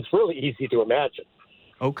 but it's really easy to imagine.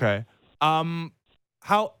 Okay.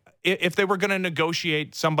 How if they were going to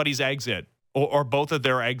negotiate somebody's exit or both of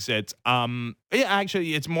their exits?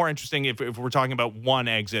 Actually, it's more interesting if we're talking about one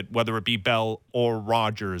exit, whether it be Bell or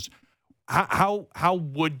Rogers. How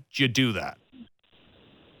would you do that?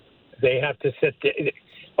 They have to sit.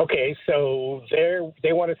 Okay, so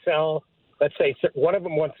they want to sell. Let's say one of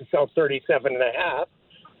them wants to sell 37.5.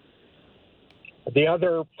 The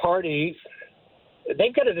other party,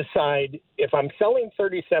 they've got to decide if I'm selling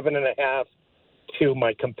 37.5 to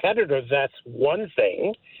my competitor. That's one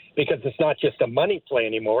thing, because it's not just a money play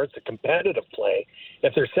anymore; it's a competitive play.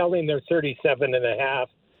 If they're selling their 37.5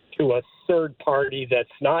 to a third party that's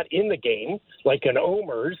not in the game, like an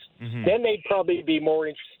Omers, then they'd probably be more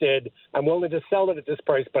interested. I'm willing to sell it at this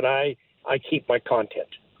price, but I keep my content.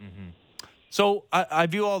 Mm-hmm. So I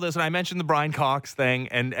view all this, and I mentioned the Brian Cox thing,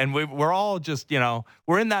 and we're all just,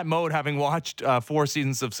 we're in that mode, having watched 4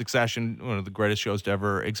 seasons of Succession, one of the greatest shows to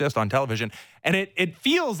ever exist on television, and it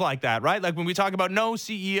feels like that, right? Like when we talk about no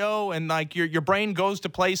CEO, and like your brain goes to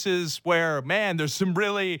places where, man, there's some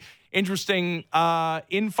really interesting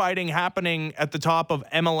infighting happening at the top of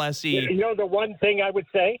MLSE. You know the one thing I would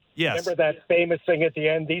say? Yes. Remember that famous thing at the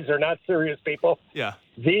end? These are not serious people. Yeah.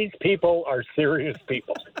 These people are serious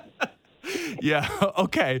people. Yeah.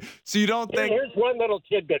 Okay. So you don't think? Here's one little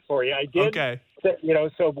tidbit for you. I did. Okay.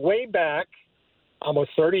 So way back,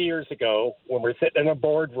 almost 30 years ago, when we're sitting in a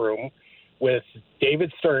boardroom with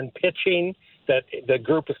David Stern pitching, that the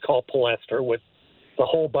group is called Palester, with a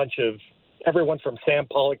whole bunch of everyone from Sam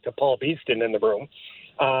Pollock to Paul Beeston in the room.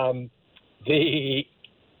 The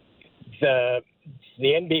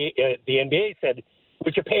NBA said,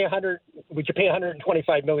 "Would you pay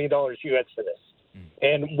 $125 million US for this?"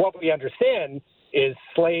 And what we understand is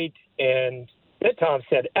Slate and Bitov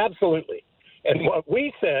said, "Absolutely." And what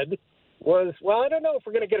we said was, well, I don't know if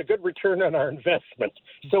we're going to get a good return on our investment.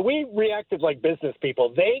 So we reacted like business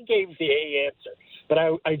people. They gave the A answer. But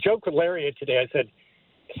I joked with Larry today. I said,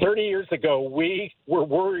 30 years ago, we were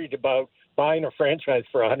worried about buying a franchise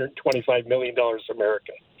for $125 million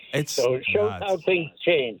American. So it shows how things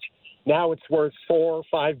change. Now it's worth $4 or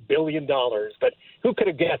 $5 billion. But who could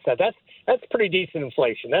have guessed that? That's pretty decent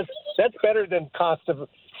inflation. That's better than cost of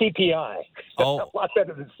CPI. That's a lot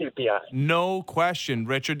better than CPI. No question,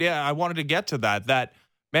 Richard. Yeah, I wanted to get to that. That,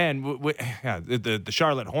 man, the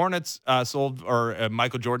Charlotte Hornets sold, or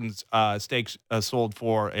Michael Jordan's stakes sold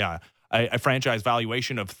for a franchise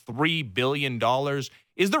valuation of $3 billion.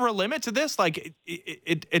 Is there a limit to this? Like,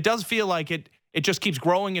 it does feel like it just keeps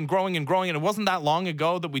growing and growing and growing. And it wasn't that long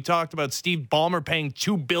ago that we talked about Steve Ballmer paying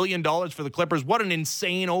 $2 billion for the Clippers. What an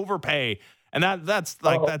insane overpay. And that's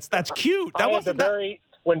cute. That wasn't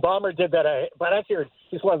when Ballmer did that, but I figured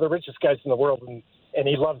he's one of the richest guys in the world, and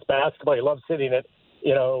he loves basketball. He loves sitting at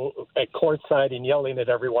courtside and yelling at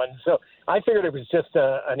everyone. So I figured it was just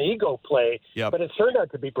an ego play, but it turned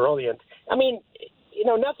out to be brilliant. I mean,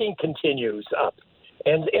 nothing continues up.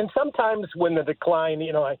 And sometimes when the decline,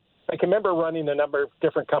 I can remember running a number of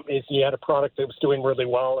different companies, and you had a product that was doing really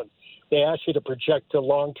well, and they asked you to project to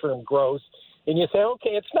long-term growth. And you say,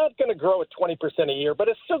 okay, it's not going to grow at 20% a year, but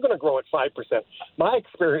it's still going to grow at 5%. My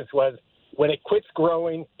experience was when it quits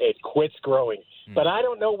growing, it quits growing. But I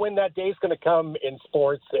don't know when that day is going to come in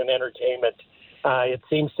sports and entertainment. It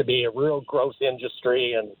seems to be a real growth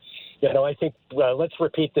industry. And, I think let's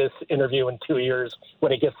repeat this interview in 2 years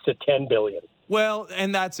when it gets to $10 billion. Well,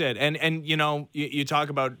 and that's it. And you talk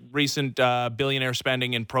about recent billionaire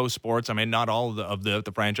spending in pro sports. I mean, not all of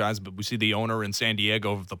the franchise, but we see the owner in San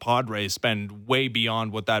Diego of the Padres spend way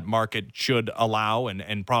beyond what that market should allow,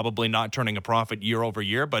 and probably not turning a profit year over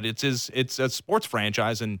year. But it's a sports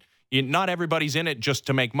franchise, and not everybody's in it just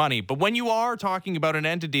to make money. But when you are talking about an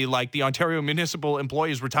entity like the Ontario Municipal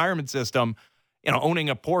Employees Retirement System, owning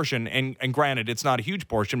a portion, and granted, it's not a huge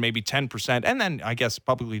portion, maybe 10%, and then I guess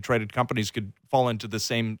publicly traded companies could fall into the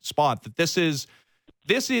same spot. That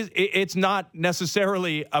it's not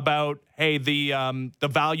necessarily about, hey, the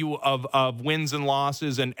value of wins and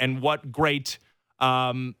losses and what great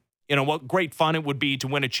what great fun it would be to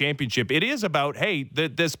win a championship. It is about, hey,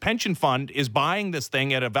 this pension fund is buying this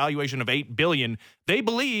thing at a valuation of $8 billion. They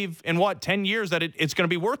believe in 10 years that it's going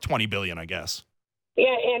to be worth $20 billion, I guess.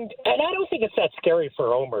 Yeah, and I don't think it's that scary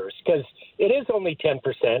for owners because it is only 10%.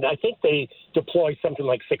 I think they deploy something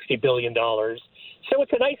like $60 billion. So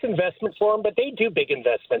it's a nice investment for them, but they do big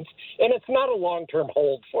investments, and it's not a long-term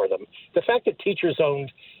hold for them. The fact that teachers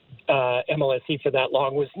owned MLSE for that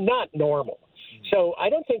long was not normal. So I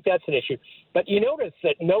don't think that's an issue. But you notice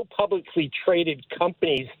that no publicly traded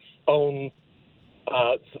companies own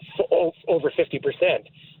over 50%.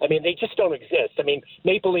 I mean, they just don't exist. I mean,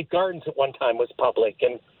 Maple Leaf Gardens at one time was public,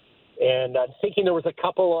 and I'm thinking there was a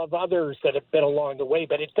couple of others that have been along the way,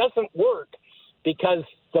 but it doesn't work because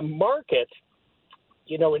the market,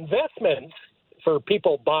 investments for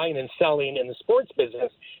people buying and selling in the sports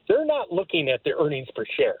business, they're not looking at their earnings per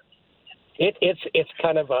share. It's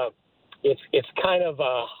kind of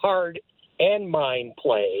a hard and mind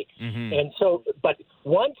play. Mm-hmm. And so, but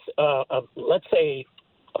once, let's say,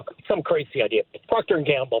 some crazy idea, Procter &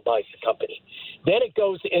 Gamble buys the company, then it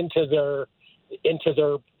goes into their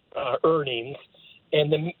earnings,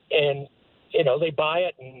 and they buy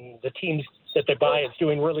it, and the teams that they buy is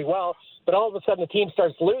doing really well, but all of a sudden the team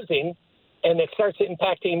starts losing, and it starts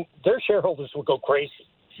impacting their shareholders will go crazy.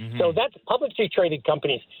 Mm-hmm. So that's publicly traded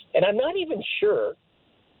companies, and I'm not even sure.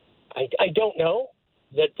 I don't know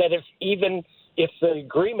that if the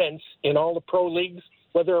agreements in all the pro leagues,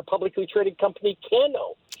 whether a publicly traded company can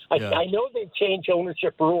own. I know they've changed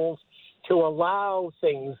ownership rules to allow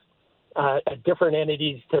things, different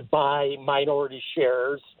entities to buy minority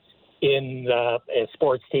shares in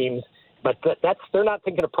sports teams, but they're not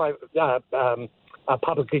thinking of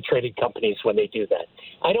publicly traded companies when they do that.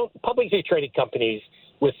 Publicly traded companies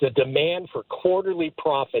with the demand for quarterly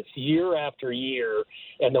profits year after year,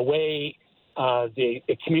 and the way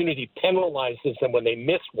the community penalizes them when they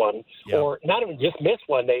miss one, or not even just miss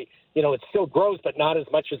one, it still grows, but not as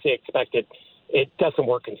much as they expected. It doesn't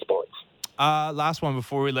work in sports. Last one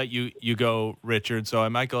before we let you go, Richard. So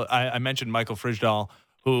I mentioned Michael Frijdal,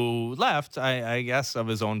 who left, I guess, of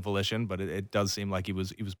his own volition, but it does seem like he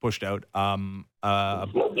was pushed out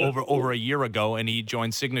over a year ago, and he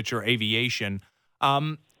joined Signature Aviation.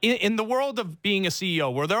 In the world of being a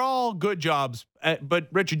CEO, where they're all good jobs, but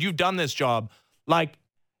Richard, you've done this job.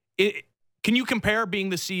 Can you compare being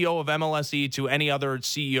the CEO of MLSE to any other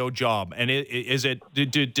CEO job? And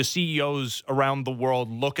do CEOs around the world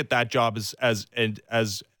look at that job as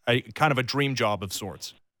a kind of a dream job of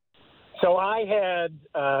sorts? So I had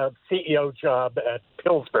a CEO job at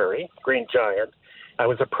Pillsbury, Green Giant. I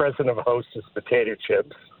was a president of Hostess Potato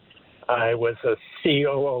Chips. I was a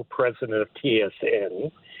COO president of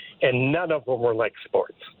TSN, and none of them were like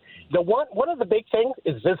sports. One of the big things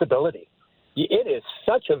is visibility. It is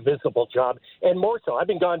such a visible job, and more so. I've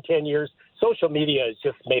been gone 10 years. Social media has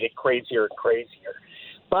just made it crazier and crazier.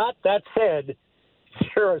 But that said,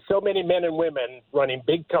 there are so many men and women running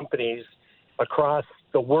big companies across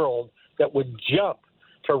the world that would jump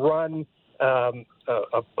to run a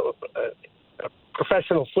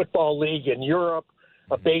professional football league in Europe,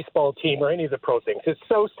 a baseball team, or any of the pro things. It's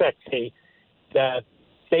so sexy that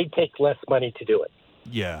they take less money to do it.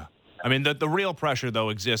 Yeah. I mean, the real pressure, though,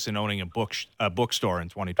 exists in owning a bookstore in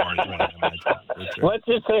 2021. Let's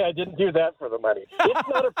just say I didn't do that for the money. It's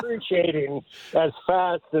not appreciating as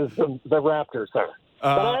fast as the Raptors are.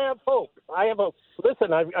 But I have hope.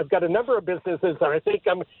 Listen, I've got a number of businesses that I think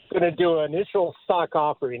I'm going to do an initial stock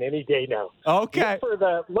offering any day now. Okay.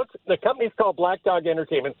 The company's called Black Dog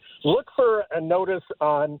Entertainment. Look for a notice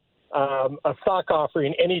on a stock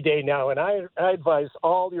offering any day now, and I advise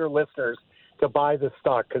all your listeners to buy the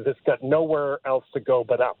stock because it's got nowhere else to go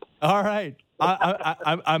but up. All right.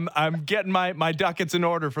 I'm getting my ducats in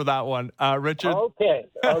order for that one, Richard. Okay.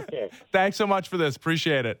 Thanks so much for this.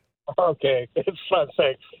 Appreciate it. Okay. It's fun.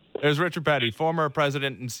 Thanks. There's Richard Petty, former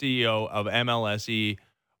president and CEO of MLSE,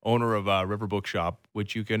 owner of River Bookshop,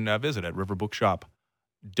 which you can visit at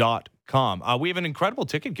riverbookshop.com. We have an incredible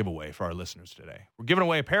ticket giveaway for our listeners today. We're giving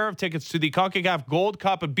away a pair of tickets to the CONCACAF Gold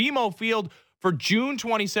Cup at BMO Field for June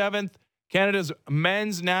 27th. Canada's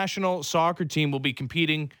men's national soccer team will be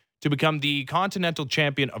competing to become the continental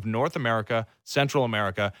champion of North America, Central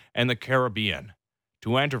America, and the Caribbean.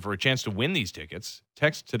 To enter for a chance to win these tickets,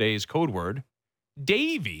 text today's code word,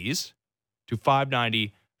 Davies, to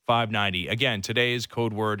 590-590. Again, today's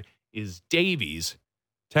code word is Davies.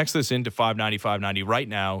 Text this into 590-590 right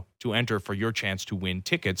now to enter for your chance to win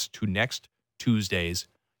tickets to next Tuesday's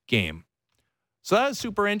game. So that is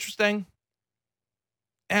super interesting.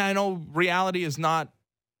 And I know reality is not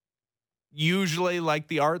usually like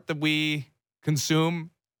the art that we consume.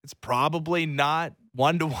 It's probably not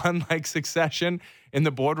one-to-one like Succession in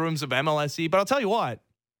the boardrooms of MLSE. But I'll tell you what,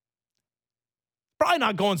 probably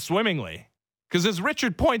not going swimmingly. Because as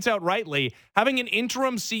Richard points out rightly, having an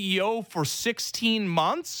interim CEO for 16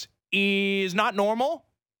 months is not normal.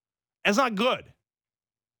 It's not good.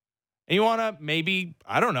 And you want to maybe,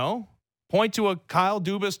 I don't know, point to a Kyle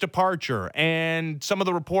Dubas departure and some of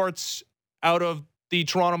the reports out of the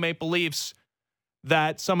Toronto Maple Leafs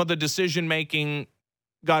that some of the decision-making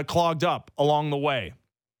got clogged up along the way.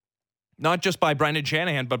 Not just by Brendan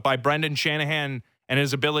Shanahan, but by Brendan Shanahan and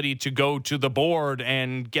his ability to go to the board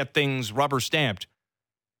and get things rubber stamped.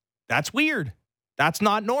 That's weird. That's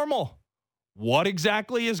not normal. What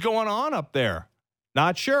exactly is going on up there?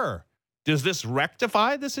 Not sure. Does this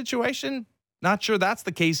rectify the situation? Not sure that's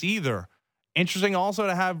the case either. Interesting also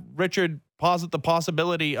to have Richard posit the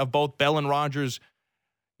possibility of both Bell and Rogers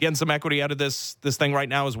getting some equity out of this thing right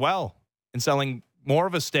now as well and selling more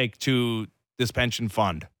of a stake to this pension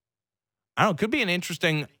fund. I don't know. It could be an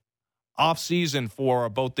interesting offseason for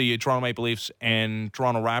both the Toronto Maple Leafs and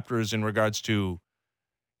Toronto Raptors in regards to,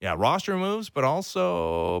 roster moves, but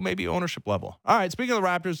also maybe ownership level. All right, speaking of the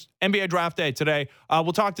Raptors, NBA Draft Day today.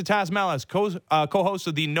 We'll talk to Taz Mellis, co-host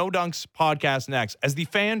of the No Dunks podcast next. As the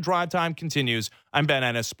Fan Drive Time continues, I'm Ben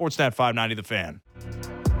Ennis, Sportsnet 590 The Fan.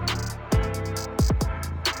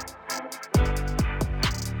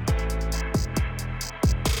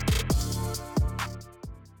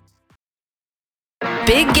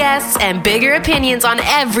 Big guests and bigger opinions on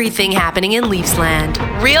everything happening in Leafsland.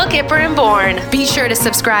 Real Kipper and Bourne. Be sure to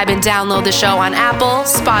subscribe and download the show on Apple,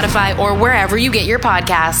 Spotify, or wherever you get your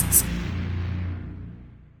podcasts.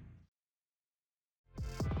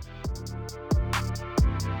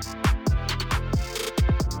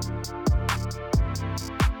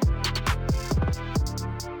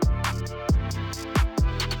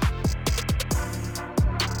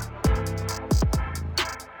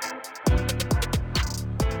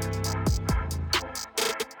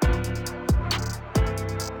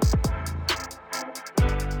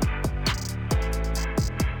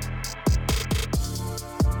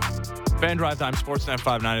 Fan Drive Time, Sportsnet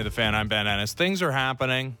 590, The Fan. I'm Ben Ennis. Things are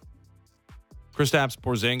happening. Kristaps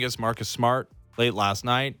Porzingis, Marcus Smart, late last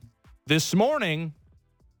night. This morning,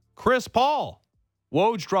 Chris Paul.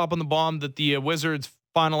 Woj dropping the bomb that the Wizards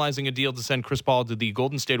finalizing a deal to send Chris Paul to the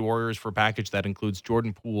Golden State Warriors for a package that includes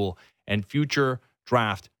Jordan Poole and future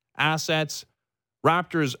draft assets.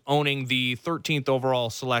 Raptors owning the 13th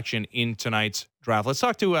overall selection in tonight's draft. Let's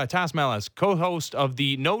talk to Taz Melas, co-host of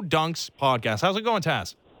the No Dunks podcast. How's it going,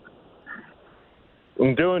 Taz?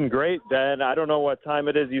 I'm doing great, Ben. I don't know what time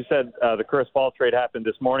it is. You said the Chris Paul trade happened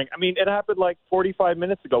this morning. I mean, it happened like 45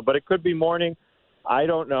 minutes ago, but it could be morning. I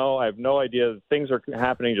don't know. I have no idea. Things are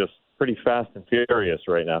happening just pretty fast and furious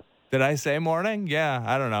right now. Did I say morning? Yeah,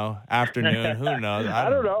 I don't know. Afternoon, who knows? I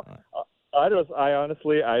don't know. I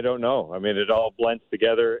honestly don't know. I mean, it all blends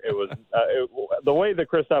together. It was the way the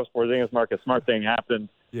Kristaps Porzingis Marcus Smart thing happened.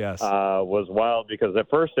 Yes, was wild because at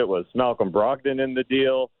first it was Malcolm Brogdon in the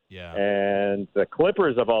deal. Yeah, and the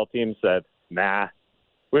Clippers of all teams said, "Nah,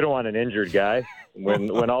 we don't want an injured guy."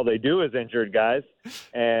 when all they do is injured guys,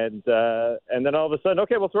 and then all of a sudden,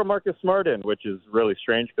 okay, we'll throw Marcus Smart in, which is really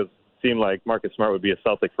strange because it seemed like Marcus Smart would be a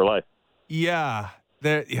Celtic for life. Yeah.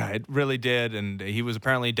 It really did, and he was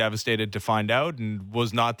apparently devastated to find out, and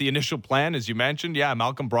was not the initial plan, as you mentioned. Yeah,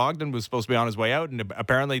 Malcolm Brogdon was supposed to be on his way out, and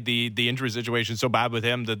apparently the injury situation is so bad with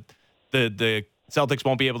him that the Celtics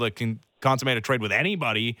won't be able to consummate a trade with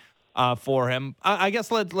anybody for him. I guess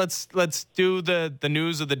let's do the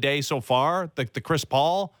news of the day so far, the Chris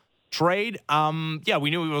Paul trade. Yeah, we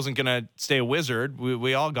knew he wasn't going to stay a Wizard.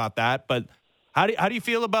 We all got that, but how do you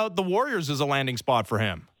feel about the Warriors as a landing spot for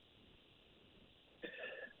him?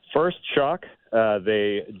 First shock,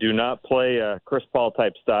 they do not play a Chris Paul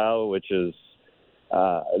type style, which is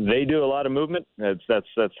they do a lot of movement. That's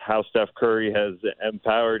how Steph Curry has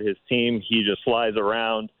empowered his team. He just flies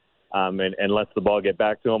around and lets the ball get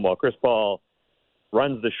back to him, while Chris Paul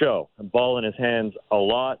runs the show, ball in his hands a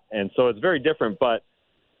lot, and so it's very different. But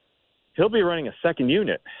he'll be running a second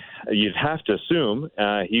unit. You'd have to assume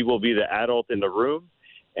he will be the adult in the room,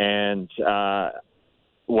 and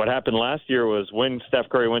what happened last year was when Steph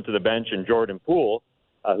Curry went to the bench and Jordan Poole,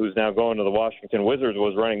 who's now going to the Washington Wizards,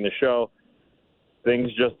 was running the show, things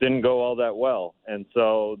just didn't go all that well. And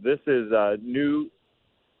so this is a new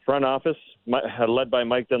front office led by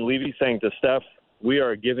Mike Dunleavy saying to Steph, we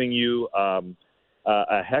are giving you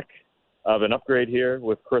a heck of an upgrade here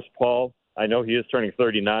with Chris Paul. I know he is turning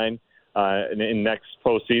 39 in next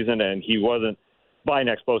postseason, and he wasn't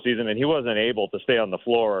able to stay on the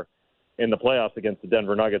floor in the playoffs against the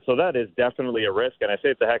Denver Nuggets. So that is definitely a risk, and I say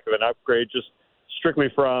it's a heck of an upgrade just strictly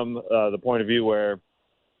from the point of view where,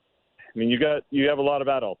 I mean, you have a lot of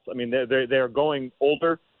adults. I mean, they're going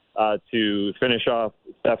older to finish off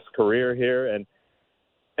Steph's career here, and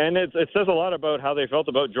it says a lot about how they felt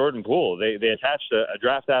about Jordan Poole. They attached a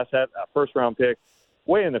draft asset, a first-round pick,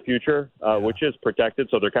 way in the future, which is protected,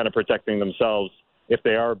 so they're kind of protecting themselves if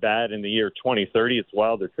they are bad in the year 2030. It's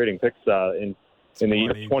wild. They're trading picks in the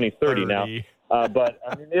year 2030 now. But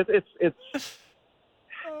I mean, it's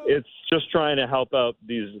just trying to help out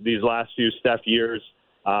these last few Steph years.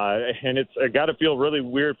 And it's got to feel really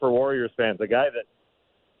weird for Warriors fans, a guy that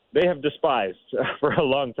they have despised for a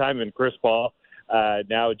long time in Chris Paul,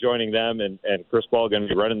 now joining them, and Chris Paul going to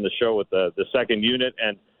be running the show with the second unit.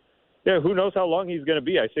 And yeah, who knows how long he's going to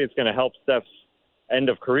be. I say it's going to help Steph's end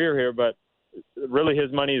of career here, but really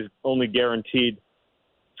his money is only guaranteed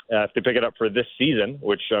if they pick it up for this season,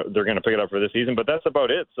 which they're going to pick it up for this season, but that's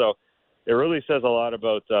about it. So it really says a lot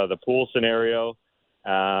about the Poole scenario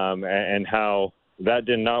and how that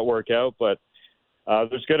did not work out. But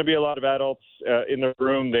there's going to be a lot of adults in the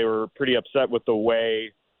room. They were pretty upset with the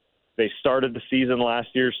way they started the season last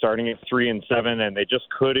year, starting at 3-7, and they just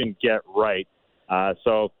couldn't get right.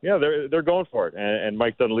 So yeah, they're going for it, and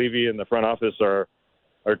Mike Dunleavy and the front office are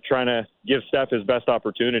trying to give Steph his best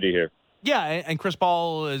opportunity here. Yeah, and Chris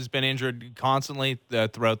Paul has been injured constantly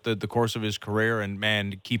throughout the course of his career, and,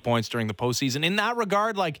 man, key points during the postseason. In that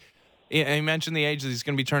regard, like, you mentioned the age that he's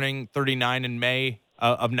going to be turning 39 in May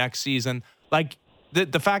of next season. Like,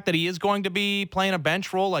 the fact that he is going to be playing a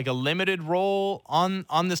bench role, like a limited role on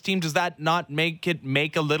this team, does that not make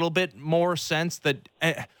a little bit more sense? That,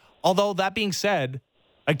 although that being said,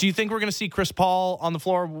 like, do you think we're going to see Chris Paul on the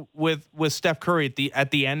floor with Steph Curry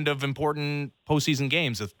at the end of important postseason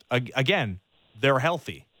games? If, again, they're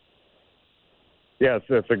healthy. Yeah,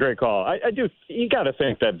 it's a great call. I do. You got to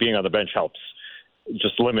think that being on the bench helps.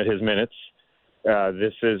 Just limit his minutes.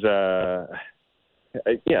 This is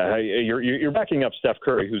you're backing up Steph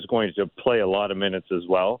Curry, who's going to play a lot of minutes as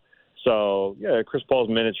well. So yeah, Chris Paul's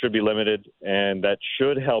minutes should be limited, and that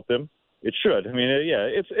should help him. it should. I mean,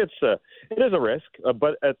 it is a risk,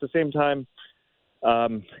 but at the same time,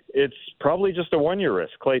 it's probably just a 1-year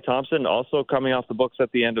risk. Klay Thompson also coming off the books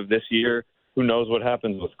at the end of this year. Who knows what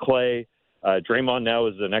happens with Klay? Draymond now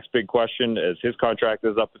is the next big question as his contract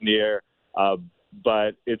is up in the air.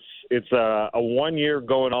 But it's a 1 year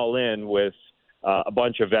going all in with a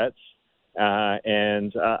bunch of vets,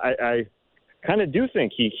 and I kind of do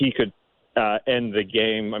think he could end the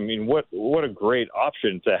game. I mean, what a great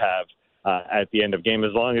option to have at the end of game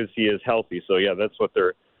as long as he is healthy. So yeah, that's what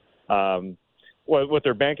they're what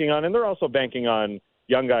they're banking on, and they're also banking on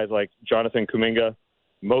young guys like Jonathan Kuminga,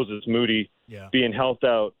 Moses Moody being helped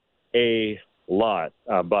out a lot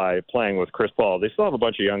by playing with Chris Paul. They still have a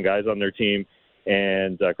bunch of young guys on their team.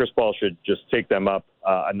 And Chris Paul should just take them up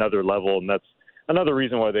another level, and that's another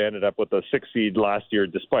reason why they ended up with a 6 seed last year,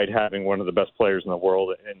 despite having one of the best players in the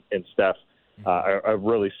world in Steph. A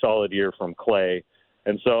really solid year from Klay,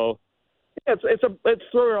 and so it's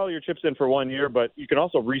throw all your chips in for 1 year, but you can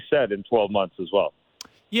also reset in 12 months as well.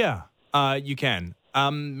 Yeah, you can.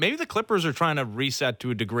 Maybe the Clippers are trying to reset to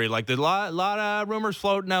a degree. Like there's a lot of rumors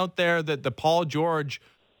floating out there that the Paul George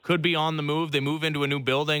could be on the move. They move into a new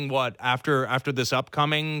building, after this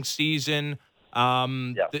upcoming season.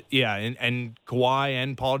 And Kawhi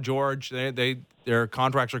and Paul George, their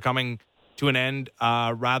contracts are coming to an end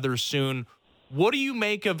rather soon. What do you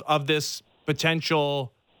make of this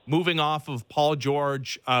potential moving off of Paul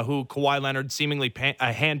George, who Kawhi Leonard seemingly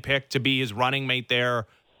handpicked to be his running mate there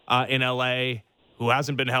in LA, who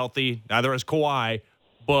hasn't been healthy, neither has Kawhi,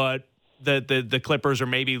 but the Clippers are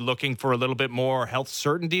maybe looking for a little bit more health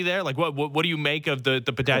certainty there? Like, what do you make of the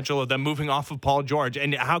potential of them moving off of Paul George?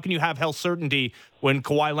 And how can you have health certainty when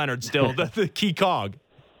Kawhi Leonard's still the key cog?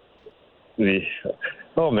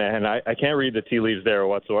 Oh, man, I can't read the tea leaves there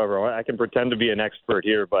whatsoever. I can pretend to be an expert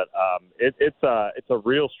here, but it's a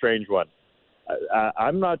real strange one.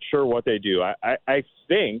 I'm not sure what they do. I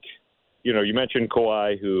think, you mentioned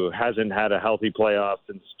Kawhi, who hasn't had a healthy playoff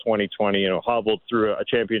since 2020, hobbled through a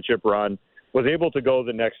championship run, was able to go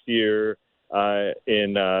the next year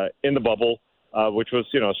in the bubble, which was,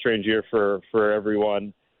 a strange year for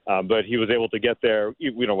everyone. But he was able to get there,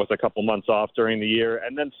 with a couple months off during the year.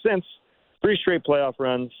 And then since 3 straight playoff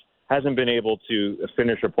runs, hasn't been able to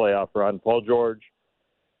finish a playoff run. Paul George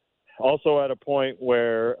also at a point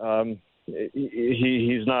where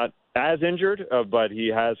he's not as injured, but he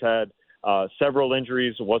has had several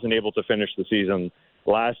injuries, wasn't able to finish the season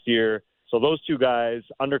last year. So those two guys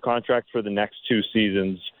under contract for the next 2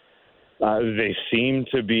 seasons, they seem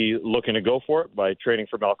to be looking to go for it by trading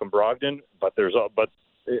for Malcolm Brogdon. But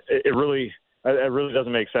it really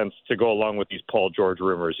doesn't make sense to go along with these Paul George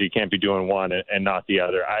rumors. You can't be doing one and not the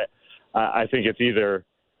other. I think it's either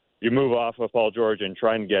you move off of Paul George and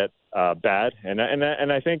try and get bad, and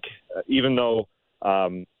I think even though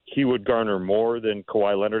he would garner more than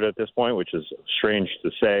Kawhi Leonard at this point, which is strange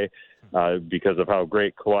to say because of how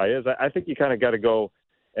great Kawhi is. I think you kind of got to go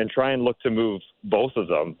and try and look to move both of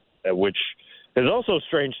them, which is also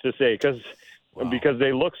strange to say because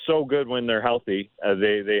they look so good when they're healthy.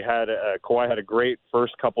 Kawhi had a great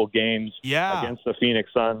first couple games against the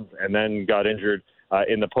Phoenix Suns and then got injured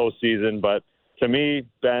in the postseason. But to me,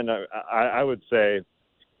 Ben, I would say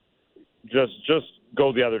just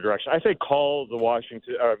go the other direction. I say call the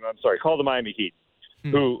Miami Heat,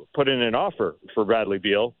 who put in an offer for Bradley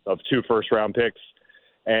Beal of 2 first-round picks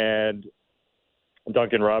and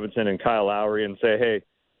Duncan Robinson and Kyle Lowry, and say, hey,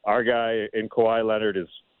 our guy in Kawhi Leonard has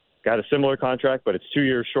got a similar contract, but it's 2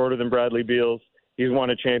 years shorter than Bradley Beal's. He's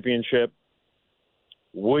won a championship.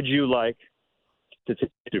 Would you like to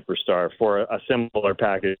take a superstar for a similar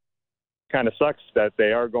package? Kind of sucks that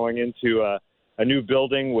they are going into a new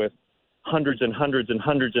building with hundreds and hundreds and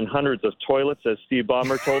hundreds and hundreds of toilets, as Steve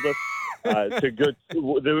Ballmer told us.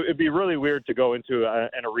 It'd be really weird to go into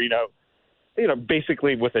an arena,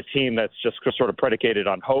 basically with a team that's just sort of predicated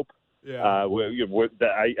on hope. Yeah. With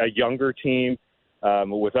a younger team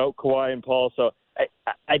without Kawhi and Paul. So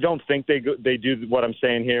I don't think they do what I'm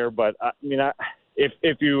saying here. But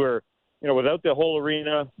if you were, without the whole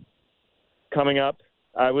arena coming up,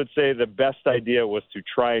 I would say the best idea was to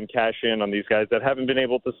try and cash in on these guys that haven't been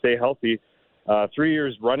able to stay healthy 3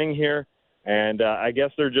 years running here. And I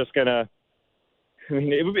guess they're just going to –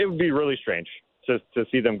 it would be really strange to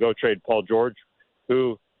see them go trade Paul George,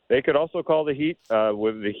 who they could also call the Heat.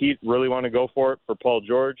 Would the Heat really want to go for it for Paul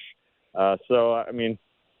George? I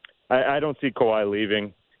don't see Kawhi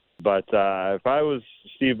leaving. But if I was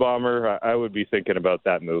Steve Ballmer, I would be thinking about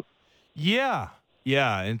that move. Yeah.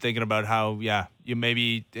 Yeah, and thinking about how,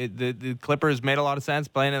 the Clippers made a lot of sense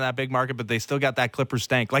playing in that big market, but they still got that Clippers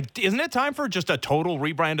stank. Like, isn't it time for just a total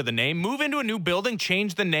rebrand of the name? Move into a new building,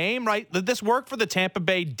 change the name, right? Did this work for the Tampa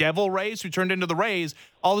Bay Devil Rays, who turned into the Rays,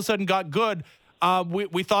 all of a sudden got good?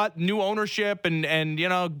 We thought new ownership and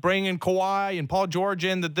bringing Kawhi and Paul George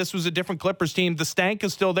in, that this was a different Clippers team. The stank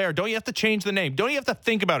is still there. Don't you have to change the name? Don't you have to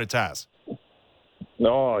think about it, Taz?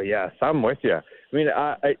 Oh, yes, I'm with you. I mean,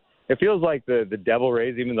 it feels like the Devil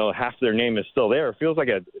Rays, even though half their name is still there, it feels like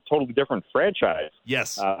a totally different franchise.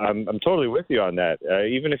 Yes. I'm totally with you on that.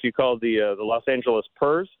 Even if you call the Los Angeles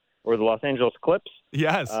Purs or the Los Angeles Clips,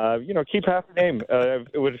 yes, keep half the name.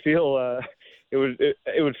 It would feel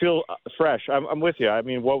it would feel fresh. I'm with you. I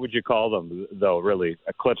mean, what would you call them though? Really,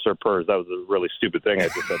 Clips or Purs? That was a really stupid thing I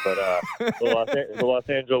just said. But the Los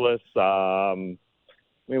Angeles. I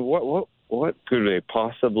mean, what could they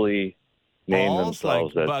possibly name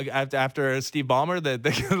themselves? Like after Steve Ballmer, the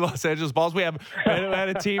Los Angeles Balls. We had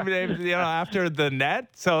a team named after the net.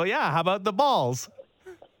 So yeah, how about the Balls?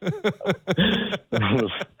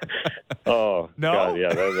 Oh no, God,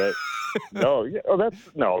 yeah, that's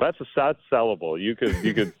sellable. You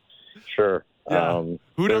could sure. Yeah.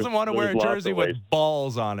 Who doesn't want to wear a jersey with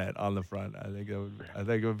balls on it on the front? I think it would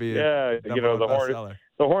be the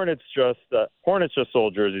Hornets just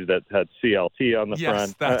sold jerseys that had CLT on the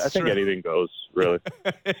front. I think anything goes, really.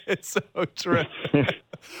 It's so true.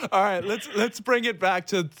 All right, let's bring it back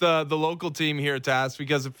to the local team here, Taz,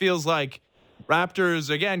 because it feels like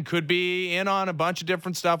Raptors, again, could be in on a bunch of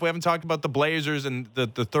different stuff. We haven't talked about the Blazers and the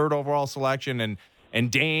third overall selection and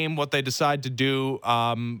Dame, what they decide to do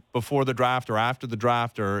before the draft or after the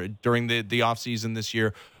draft or during the offseason this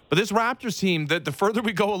year. But this Raptors team, the further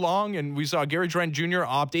we go along, and we saw Gary Trent Jr.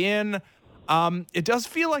 opt in, it does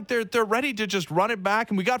feel like they're ready to just run it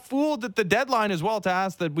back. And we got fooled at the deadline as well,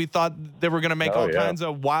 Taz, that we thought they were going to make kinds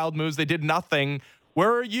of wild moves. They did nothing.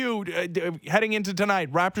 Where are you heading into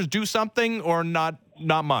tonight? Raptors do something or not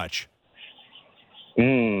much?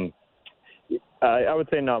 I would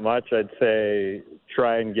say not much. I'd say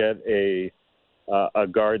try and get a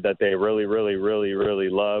guard that they really, really, really, really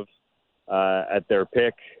love at their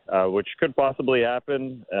pick, which could possibly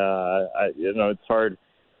happen. It's hard.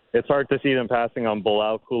 It's hard to see them passing on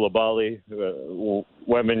Bilal Koulibaly,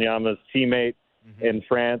 Wembanyama's teammate in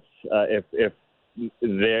France. If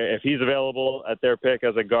he's available at their pick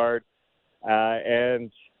as a guard,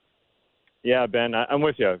 and yeah, Ben, I'm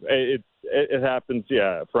with you. It happens,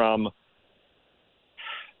 from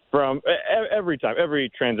every time,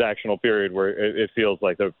 every transactional period where it feels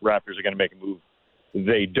like the Raptors are going to make a move,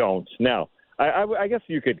 they don't. Now, I guess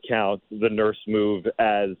you could count the Nurse move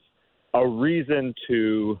as a reason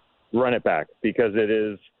to run it back because it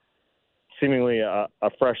is seemingly a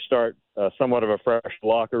fresh start, somewhat of a fresh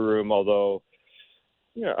locker room, although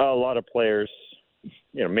a lot of players,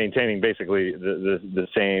 maintaining basically the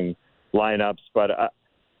same lineups. But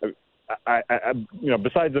I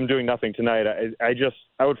besides them doing nothing tonight,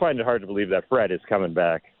 I would find it hard to believe that Fred is coming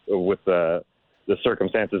back with the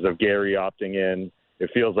circumstances of Gary opting in. It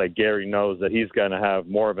feels like Gary knows that he's going to have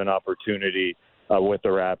more of an opportunity with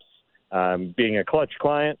the Raps. Being a clutch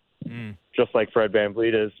client, just like Fred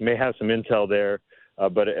VanVleet is, may have some intel there,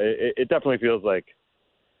 but it definitely feels like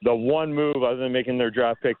the one move other than making their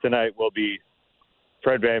draft pick tonight will be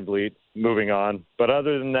Fred VanVleet moving on. But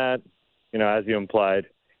other than that, as you implied,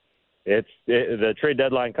 the trade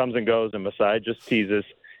deadline comes and goes, and Masai just teases,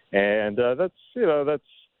 and I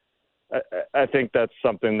think that's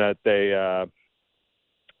something that they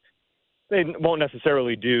won't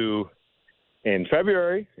necessarily do in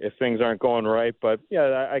February if things aren't going right. But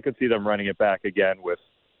yeah, I could see them running it back again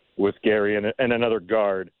with Gary and another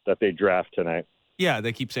guard that they draft tonight. Yeah,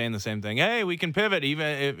 they keep saying the same thing. Hey, we can pivot even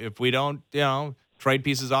if we don't, trade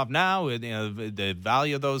pieces off now. The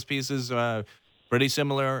value of those pieces pretty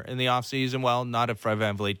similar in the offseason. Well, not if Fred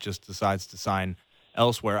VanVleet just decides to sign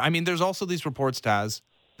elsewhere. I mean, there's also these reports, Taz,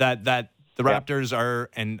 that the Raptors are,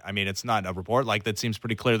 and I mean, it's not a report, that seems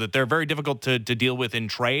pretty clear that they're very difficult to deal with in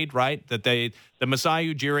trade, right? That the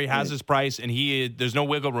Masai Ujiri has his price and there's no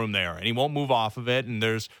wiggle room there and he won't move off of it. And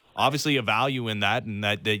there's obviously a value in that and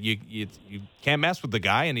that you can't mess with the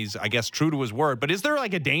guy. And he's, I guess, true to his word. But is there a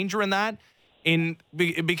danger in that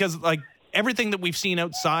because everything that we've seen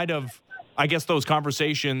outside of, I guess, those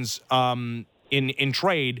conversations in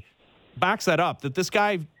trade backs that up, that this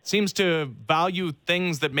guy seems to value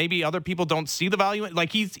things that maybe other people don't see the value in.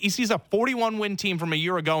 He sees a 41-win team from a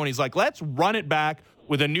year ago, and he's like, let's run it back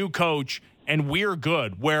with a new coach, and we're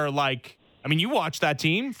good. Where, you watched that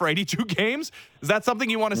team for 82 games. Is that something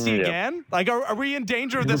you want to see again? Are we in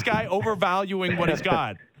danger of this guy overvaluing what he's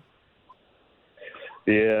got?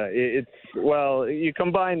 Yeah, you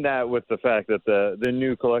combine that with the fact that the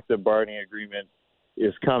new collective bargaining agreement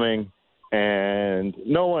is coming, and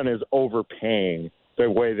no one is overpaying the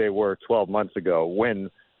way they were 12 months ago when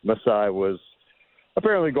Masai was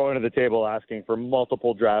apparently going to the table asking for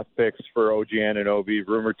multiple draft picks for OG Anunoby,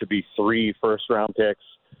 rumored to be 3 first-round picks.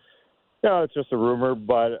 No, it's just a rumor,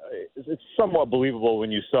 but it's somewhat believable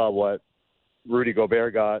when you saw what Rudy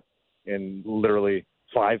Gobert got in literally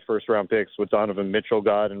 5 first-round picks, what Donovan Mitchell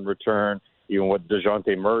got in return, even what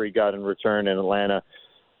DeJounte Murray got in return in Atlanta.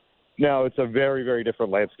 Now it's a very, very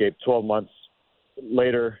different landscape 12 months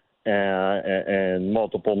later and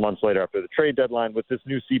multiple months later after the trade deadline with this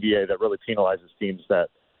new CBA that really penalizes teams that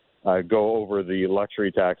go over the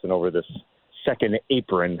luxury tax and over this second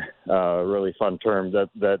apron, really fun term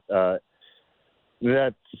that's going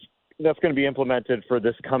to be implemented for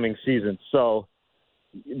this coming season. So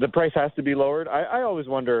the price has to be lowered. I always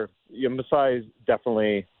wonder, Masai is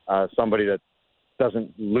definitely somebody that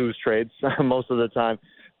doesn't lose trades most of the time,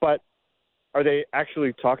 but are they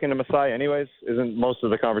actually talking to Masai anyways? Isn't most of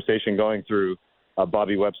the conversation going through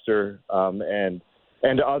Bobby Webster and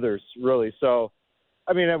others, really? So,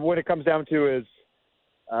 I mean, what it comes down to is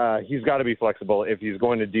he's got to be flexible if he's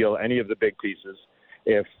going to deal any of the big pieces.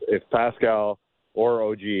 If Pascal or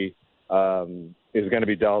OG is going to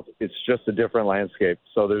be dealt, it's just a different landscape.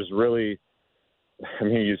 So there's really, I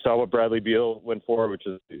mean, you saw what Bradley Beal went for, which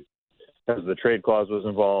is because the trade clause was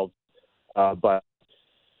involved, but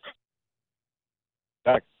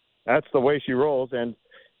that's the way she rolls. And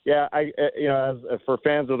yeah, for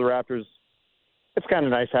fans of the Raptors, it's kind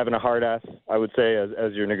of nice having a hard ass, I would say,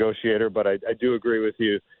 as your negotiator. But I do agree with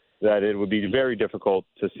you that it would be very difficult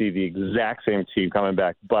to see the exact same team coming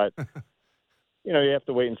back. But you have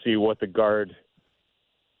to wait and see what the guard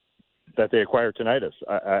that they acquire tonight is.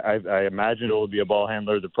 I imagine it will be a ball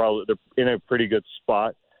handler. They're in a pretty good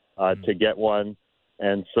spot to get one.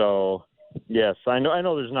 And so, yes, I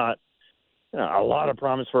know there's not a lot of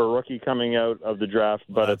promise for a rookie coming out of the draft,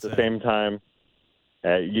 but at the same time,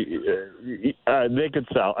 they could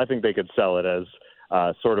sell. I think they could sell it as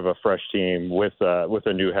sort of a fresh team with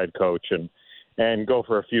a new head coach and go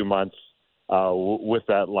for a few months with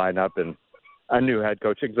that lineup and a new head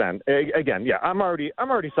coach. Again, yeah, I'm already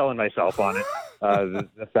selling myself on it.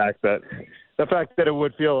 The fact that it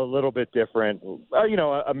would feel a little bit different.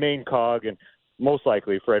 A main cog and most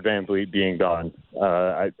likely Fred VanVleet being gone.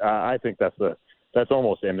 I think that's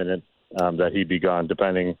almost imminent that he'd be gone,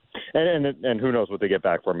 depending. And who knows what they get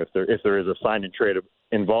back from if there is a sign and trade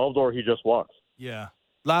involved or he just walks. Yeah.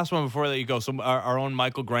 Last one before that you go. So our own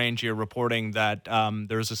Michael Grange here reporting that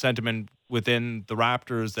there's a sentiment within the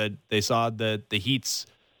Raptors that they saw the Heat's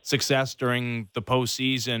success during the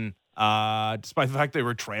postseason, despite the fact they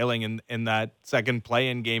were trailing in that second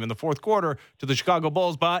play-in game in the fourth quarter to the Chicago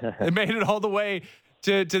Bulls, but it made it all the way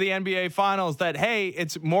to the NBA Finals, that, hey,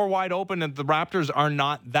 it's more wide open and the Raptors are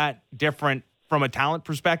not that different from a talent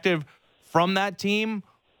perspective from that team.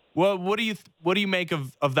 Well, what do you make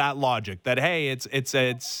of that logic? That, hey, it's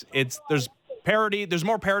there's parity, there's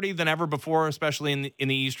more parity than ever before, especially in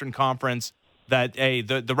the Eastern Conference. That, hey,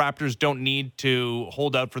 the Raptors don't need to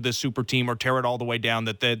hold out for this super team or tear it all the way down.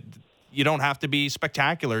 That you don't have to be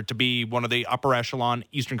spectacular to be one of the upper echelon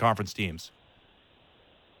Eastern Conference teams.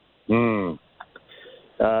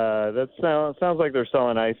 That sounds like they're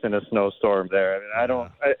selling ice in a snowstorm there. I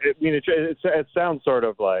mean, it sounds sort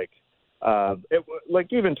of like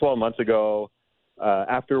even 12 months ago,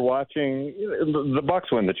 after watching the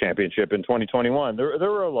Bucks win the championship in 2021, there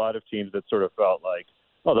were a lot of teams that sort of felt like,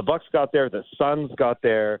 oh, the Bucks got there, the Suns got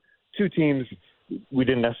there, two teams we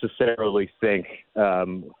didn't necessarily think,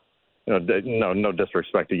 no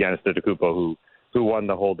disrespect to Giannis Antetokounmpo who won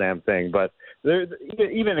the whole damn thing, but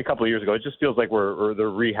even a couple of years ago, it just feels like they're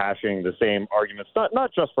rehashing the same arguments,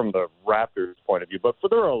 not just from the Raptors' point of view, but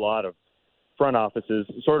there are a lot of front offices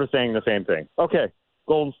sort of saying the same thing. Okay,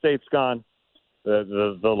 Golden State's gone,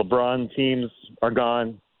 the LeBron teams are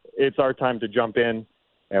gone. It's our time to jump in.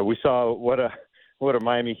 And we saw what a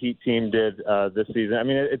Miami Heat team did this season. I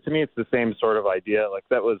mean, to me, it's the same sort of idea. Like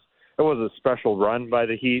it was a special run by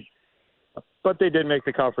the Heat. But they did make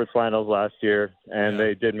the conference finals last year, and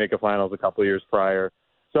they did make a finals a couple of years prior.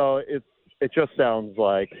 So it just sounds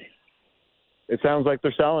like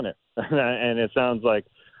they're selling it, and it sounds like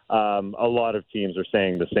a lot of teams are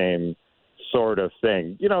saying the same sort of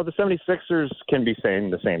thing. The 76ers can be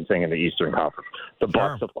saying the same thing in the Eastern Conference. The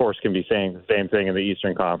Bucks, of course, can be saying the same thing in the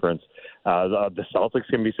Eastern Conference. The Celtics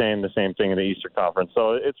can be saying the same thing in the Eastern Conference.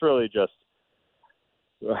 So it's really just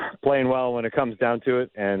playing well when it comes down to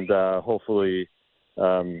it, and hopefully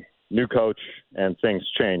new coach and things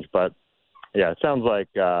change. But it sounds like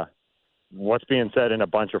what's being said in a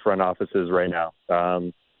bunch of front offices right now.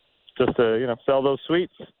 Just to, sell those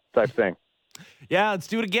suites type thing. Yeah, let's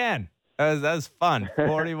do it again. That was fun.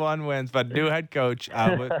 41 wins, but new head coach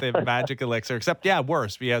with the magic elixir. Except,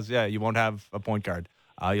 worse because, you won't have a point guard.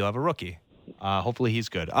 You'll have a rookie. Hopefully he's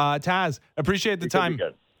good. Taz, appreciate the time.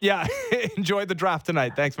 Yeah, enjoy the draft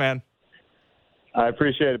tonight. Thanks, man. I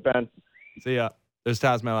appreciate it, Ben. See ya. There's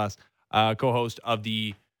Taz Melas, co-host of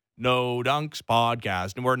the No Dunks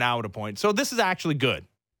podcast, and we're now at a point. So this is actually good.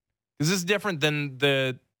 This is different than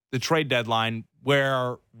the trade deadline,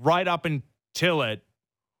 where right up until it,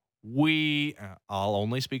 I'll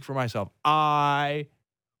only speak for myself. I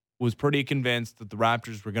was pretty convinced that the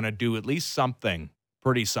Raptors were going to do at least something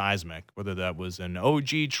pretty seismic, whether that was an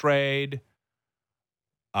OG trade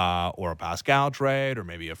or a Pascal trade or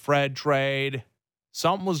maybe a Fred trade.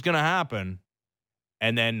 Something was going to happen,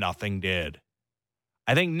 and then nothing did.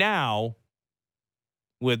 I think now,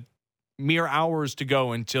 with mere hours to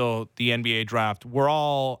go until the NBA draft, we're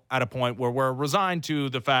all at a point where we're resigned to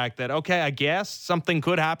the fact that, okay, I guess something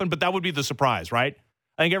could happen, but that would be the surprise, right?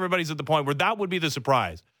 I think everybody's at the point where that would be the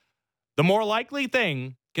surprise. The more likely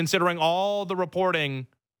thing, considering all the reporting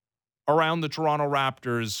around the Toronto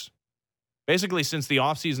Raptors, basically since the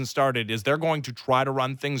offseason started, is they're going to try to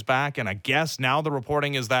run things back. And I guess now the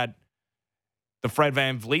reporting is that the Fred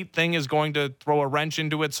VanVleet thing is going to throw a wrench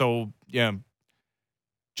into it. So,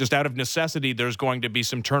 just out of necessity, there's going to be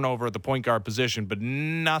some turnover at the point guard position, but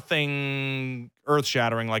nothing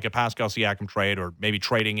earth-shattering like a Pascal Siakam trade or maybe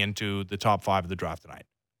trading into the top 5 of the draft tonight.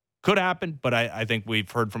 Could happen, but I think we've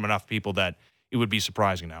heard from enough people that it would be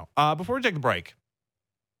surprising now. Before we take the break,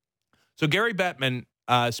 so Gary Bettman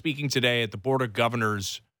speaking today at the Board of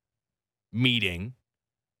Governors meeting,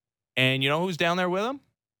 and you know who's down there with him?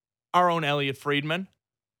 Our own Elliot Friedman.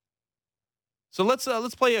 So let's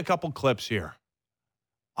play a couple clips here.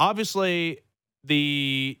 Obviously,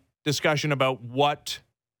 the discussion about what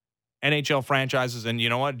NHL franchises, and you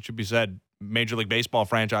know what, it should be said, Major League Baseball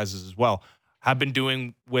franchises as well, have been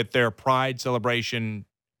doing with their Pride celebration,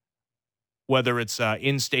 whether it's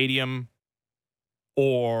in stadium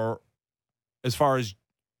or as far as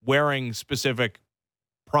wearing specific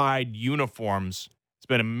Pride uniforms. It's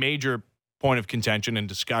been a major point of contention and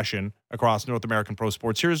discussion across North American pro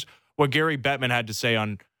sports. Here's what Gary Bettman had to say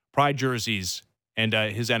on Pride jerseys and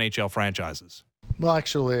his NHL franchises. Well,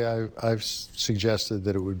 actually, I've suggested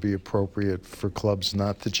that it would be appropriate for clubs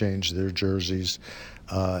not to change their jerseys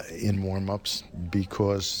in warm-ups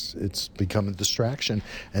because it's become a distraction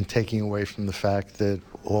and taking away from the fact that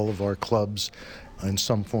all of our clubs in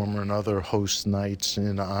some form or another host nights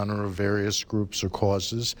in honor of various groups or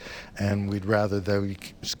causes, and we'd rather that we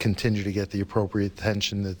continue to get the appropriate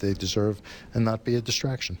attention that they deserve and not be a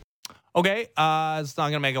distraction. Okay, it's not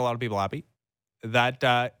going to make a lot of people happy that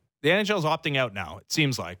the NHL is opting out now, it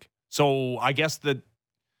seems like. So I guess that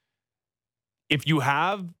if you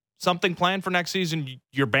have something planned for next season,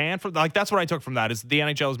 you're banned for, like, that's what I took from that, is the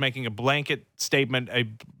NHL is making a blanket statement, a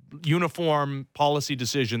uniform policy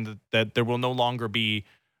decision that there will no longer be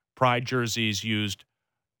Pride jerseys used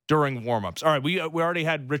during warmups. All right, we already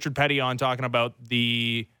had Richard Petty on talking about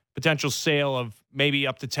the potential sale of maybe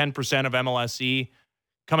up to 10% of MLSE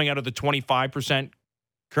coming out of the 25%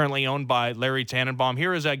 currently owned by Larry Tannenbaum.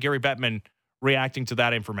 Here is Gary Bettman reacting to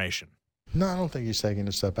that information. No, I don't think he's taking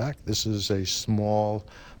a step back. This is a small,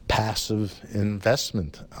 passive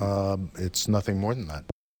investment. It's nothing more than that.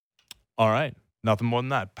 All right. Nothing more than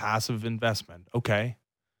that. Passive investment. Okay.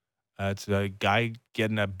 It's a guy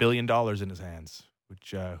getting $1 billion in his hands,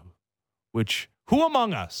 which who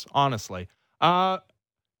among us, honestly? Joel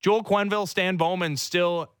Quenneville, Stan Bowman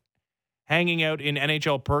still hanging out in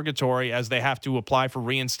NHL purgatory as they have to apply for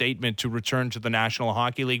reinstatement to return to the National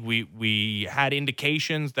Hockey League. We had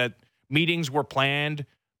indications that meetings were planned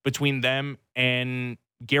between them and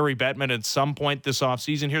Gary Bettman at some point this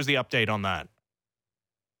offseason. Here's the update on that.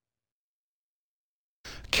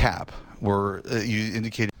 Cap, you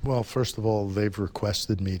indicated? Well, first of all, they've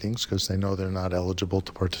requested meetings because they know they're not eligible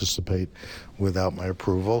to participate without my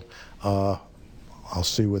approval. I'll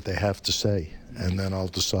see what they have to say, and then I'll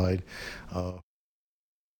decide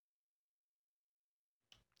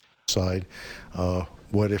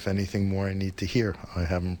what, if anything, more I need to hear. I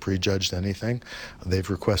haven't prejudged anything. They've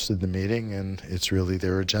requested the meeting, and it's really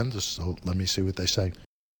their agenda, so let me see what they say.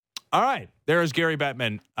 All right. There's Gary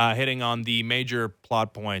Bettman hitting on the major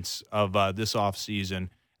plot points of this offseason in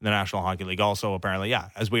the National Hockey League. Also, apparently,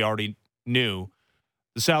 as we already knew,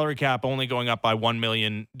 the salary cap only going up by $1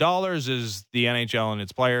 million is the NHL and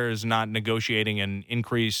its players not negotiating an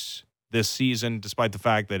increase this season, despite the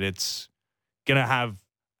fact that it's going to have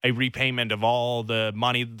a repayment of all the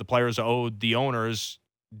money that the players owed the owners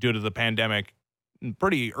due to the pandemic in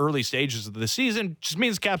pretty early stages of the season. Just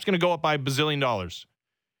means cap's going to go up by $1 bazillion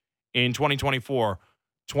in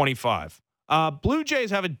 2024-25. Blue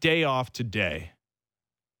Jays have a day off today.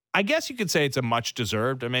 I guess you could say it's a much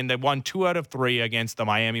deserved. I mean, they won 2 out of 3 against the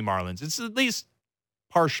Miami Marlins. It's at least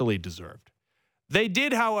partially deserved. They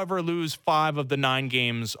did, however, lose 5 of the 9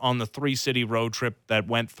 games on the 3-city road trip that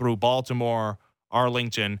went through Baltimore,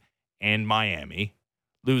 Arlington, and Miami,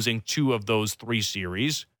 losing 2 of those 3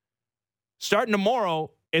 series. Starting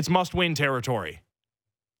tomorrow, it's must-win territory.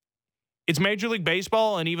 It's Major League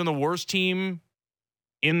Baseball, and even the worst team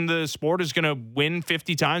in the sport is going to win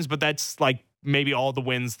 50 times, but that's like maybe all the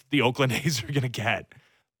wins the Oakland A's are going to get.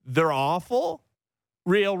 They're awful,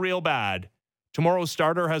 real bad. Tomorrow's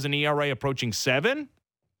starter has an ERA approaching 7.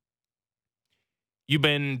 You've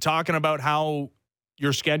been talking about how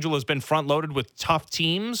your schedule has been front-loaded with tough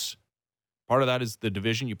teams. Part of that is the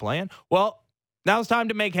division you play in. Well, now it's time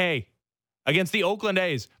to make hay against the Oakland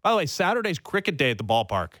A's. By the way, Saturday's cricket day at the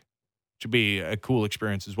ballpark. Should be a cool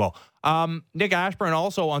experience as well. Nick Ashburn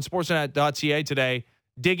also on sportsnet.ca today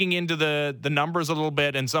digging into the numbers a little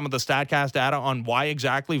bit and some of the StatCast data on why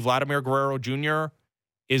exactly Vladimir Guerrero Jr.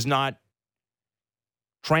 is not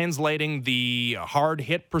translating the hard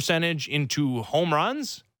hit percentage into home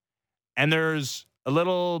runs. And there's a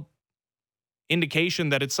little indication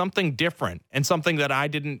that it's something different and something that I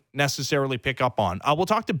didn't necessarily pick up on. We'll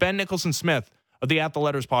talk to Ben Nicholson-Smith of the At the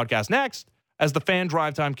Letters podcast next as the Fan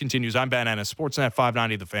Drive Time continues. I'm Ben Ennis, Sportsnet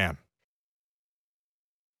 590 The Fan.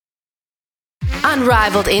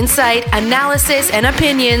 Unrivaled insight, analysis, and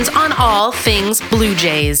opinions on all things Blue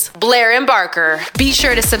Jays. Blair and Barker. Be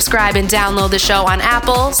sure to subscribe and download the show on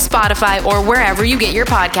Apple, Spotify, or wherever you get your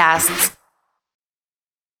podcasts.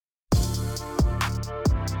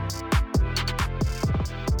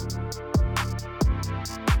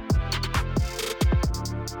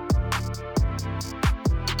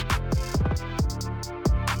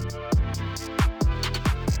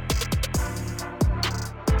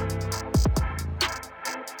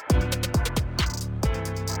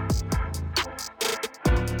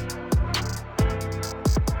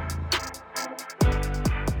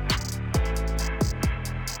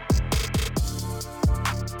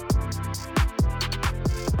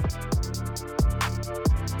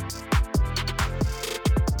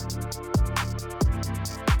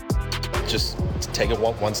 Just take it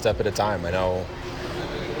one step at a time. I know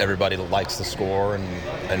everybody likes the score, and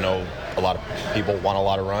I know a lot of people want a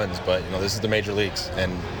lot of runs, but this is the major leagues,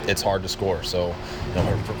 and it's hard to score. So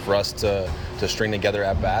for us to string together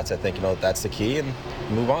at bats, I think that's the key, and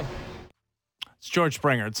move on. It's George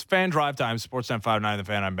Springer. It's Fan Drive Time, Sportsnet 590 The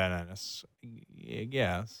Fan. I'm Ben Ennis.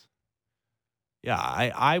 Yes. Yeah,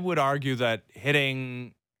 I would argue that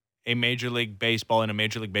hitting a Major League Baseball in a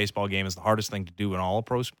Major League Baseball game is the hardest thing to do in all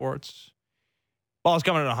pro sports. Ball's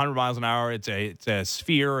coming at 100 miles an hour. It's a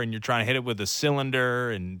sphere, and you're trying to hit it with a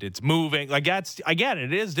cylinder, and it's moving. I get it.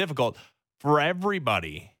 It is difficult for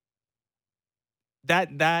everybody.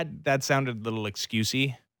 That sounded a little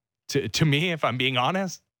excusey to me, if I'm being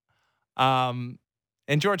honest. And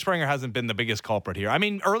George Springer hasn't been the biggest culprit here. I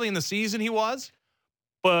mean, early in the season he was,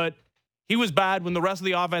 but he was bad when the rest of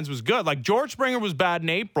the offense was good. Like, George Springer was bad in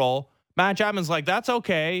April. Matt Chapman's like, that's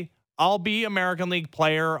okay. I'll be American League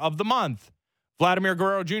Player of the Month. Vladimir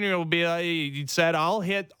Guerrero Jr. will be, he said, I'll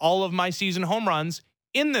hit all of my season home runs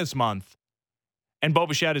in this month. And Bo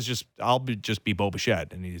Bichette is I'll just be Bo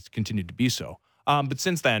Bichette, and he's continued to be so. But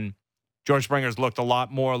since then, George Springer's looked a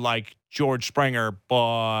lot more like George Springer,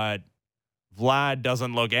 but Vlad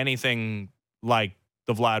doesn't look anything like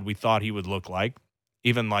the Vlad we thought he would look like,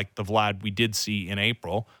 even like the Vlad we did see in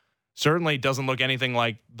April. Certainly doesn't look anything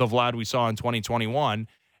like the Vlad we saw in 2021.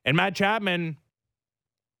 And Matt Chapman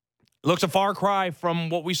looks a far cry from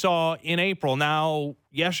what we saw in April. Now,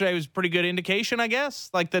 yesterday was a pretty good indication, I guess,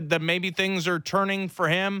 like that maybe things are turning for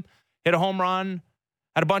him. Hit a home run,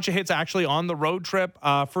 had a bunch of hits actually on the road trip.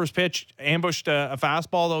 First pitch, ambushed a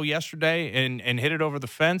fastball, though, yesterday and hit it over the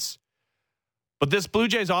fence. But this Blue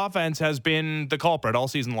Jays offense has been the culprit all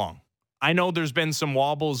season long. I know there's been some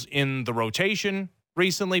wobbles in the rotation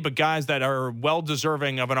recently, but guys that are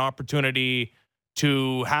well-deserving of an opportunity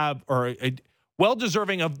to have, or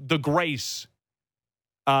well-deserving of the grace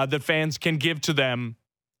that fans can give to them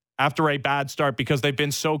after a bad start because they've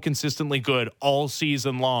been so consistently good all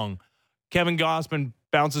season long. Kevin Gausman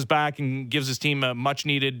bounces back and gives his team a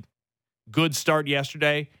much-needed good start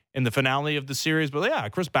yesterday in the finale of the series. But yeah,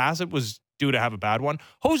 Chris Bassett was due to have a bad one.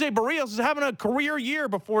 Jose Barrios is having a career year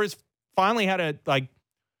before he's finally had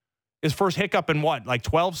his first hiccup in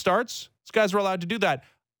 12 starts? These guys are allowed to do that.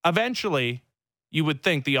 eventually, you would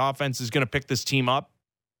think the offense is going to pick this team up.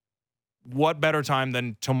 What better time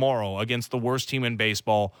than tomorrow against the worst team in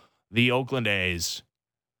baseball, the Oakland A's,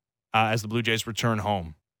 as the Blue Jays return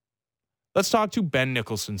home? Let's talk to Ben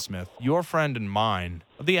Nicholson-Smith, your friend and mine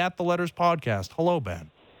of the At the Letters podcast. Hello,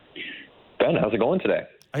 Ben. Ben, how's it going today?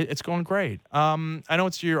 It's going great. I know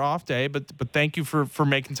it's your off day, but thank you for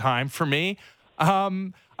making time for me.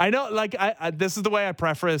 I know, like, this is the way I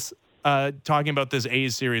preface talking about this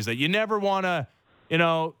A's series, that you never want to,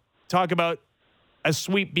 talk about a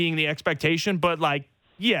sweep being the expectation, but like,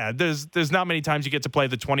 yeah, there's not many times you get to play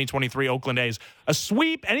the 2023 Oakland A's. A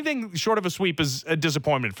sweep, anything short of a sweep, is a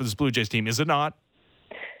disappointment for this Blue Jays team, is it not?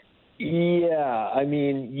 Yeah, I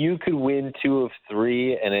mean, you could win 2 of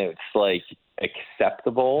 3, and it's like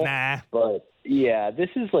acceptable. Nah. But yeah, this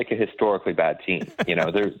is like a historically bad team.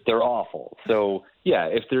 They're awful. So yeah,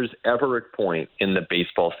 if there's ever a point in the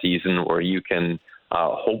baseball season where you can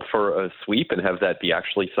hope for a sweep and have that be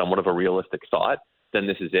actually somewhat of a realistic thought, then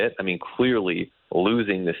this is it. I mean, clearly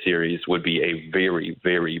losing the series would be a very,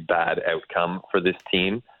 very bad outcome for this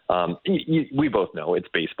team. We both know it's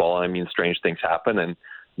baseball. I mean, strange things happen, and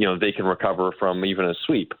they can recover from even a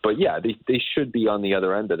sweep. But yeah, they should be on the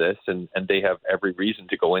other end of this, and they have every reason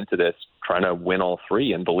to go into this trying to win all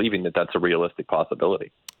 3 and believing that that's a realistic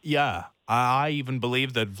possibility. Yeah, I even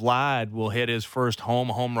believe that Vlad will hit his first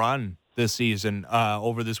home run this season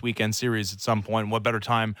over this weekend series at some point. What better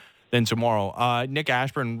time than tomorrow? Nick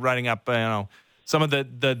Ashburn writing up some of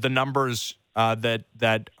the numbers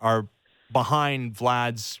that are behind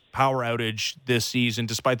Vlad's power outage this season,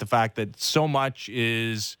 despite the fact that so much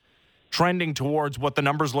is trending towards what the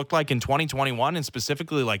numbers looked like in 2021, and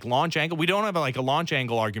specifically like launch angle. We don't have a launch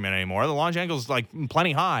angle argument anymore. The launch angle is like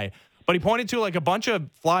plenty high, but he pointed to like a bunch of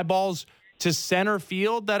fly balls to center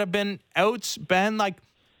field that have been outs. Ben, like,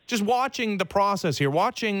 just watching the process here,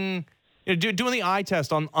 doing the eye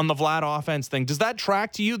test on the Vlad offense thing, does that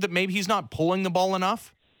track to you that maybe he's not pulling the ball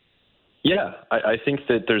enough? Yeah, I think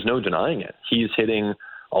that there's no denying it. He's hitting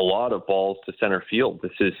a lot of balls to center field.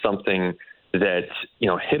 This is something that,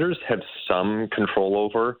 hitters have some control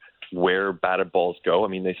over where batted balls go. I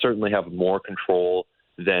mean, they certainly have more control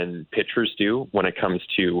than pitchers do when it comes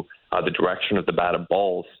to the direction of the batted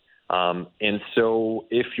balls. And so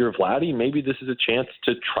if you're Vladdy, maybe this is a chance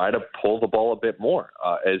to try to pull the ball a bit more.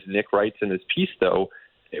 As Nick writes in his piece, though,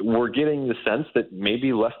 we're getting the sense that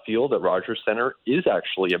maybe left field at Rogers Center is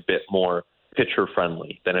actually a bit more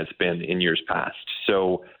pitcher-friendly than it's been in years past.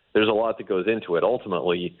 So there's a lot that goes into it.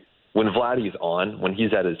 Ultimately, when Vladdy's on, when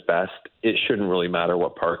he's at his best, it shouldn't really matter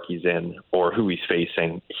what park he's in or who he's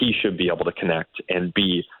facing. He should be able to connect and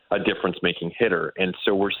be a difference-making hitter. And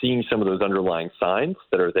so we're seeing some of those underlying signs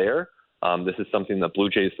that are there. This is something that Blue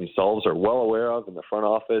Jays themselves are well aware of in the front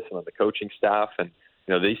office and on the coaching staff. And,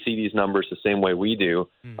 they see these numbers the same way we do.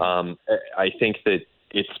 I think that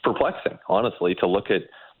it's perplexing, honestly, to look at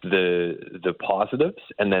the positives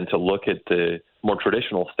and then to look at the more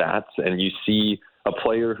traditional stats. And you see a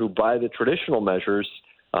player who, by the traditional measures,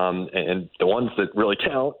 and the ones that really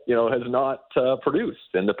count, has not produced.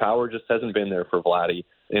 And the power just hasn't been there for Vladdy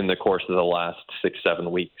in the course of the last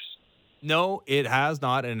 6-7 weeks. No, it has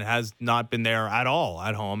not, and it has not been there at all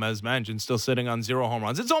at home, as mentioned, still sitting on 0 home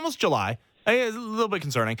runs. It's almost July. It's a little bit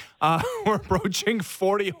concerning. We're approaching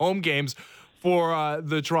 40 home games for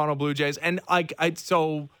the Toronto Blue Jays. And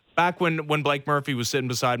so back when Blake Murphy was sitting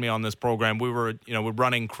beside me on this program, we were, we're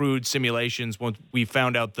running crude simulations when we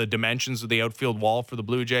found out the dimensions of the outfield wall for the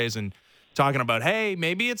Blue Jays and talking about, hey,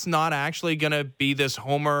 maybe it's not actually going to be this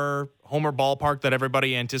homer ballpark that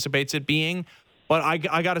everybody anticipates it being. But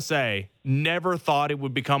I got to say, never thought it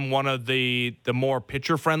would become one of the more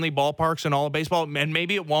pitcher-friendly ballparks in all of baseball. And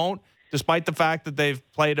maybe it won't, despite the fact that they've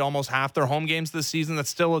played almost half their home games this season. That's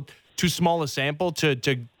still too small a sample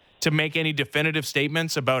to make any definitive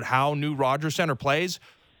statements about how new Rogers Center plays.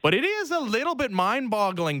 But it is a little bit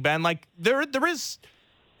mind-boggling, Ben. Like, there is...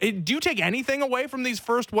 Do you take anything away from these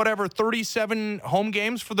first, 37 home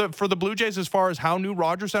games for the Blue Jays as far as how new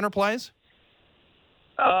Rogers Center plays?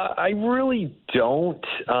 I really don't,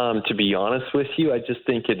 to be honest with you. I just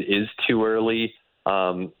think it is too early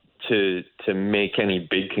to make any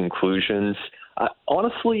big conclusions.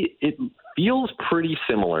 Honestly, it feels pretty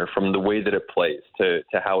similar from the way that it plays to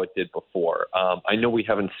how it did before. I know we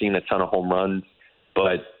haven't seen a ton of home runs,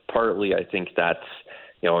 but partly I think that's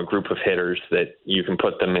a group of hitters that you can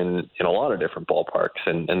put them in a lot of different ballparks,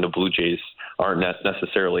 and the Blue Jays aren't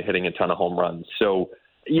necessarily hitting a ton of home runs. So,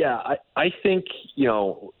 yeah, I think,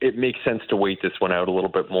 it makes sense to wait this one out a little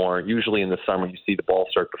bit more. Usually in the summer you see the ball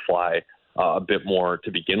start to fly a bit more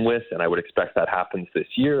to begin with, and I would expect that happens this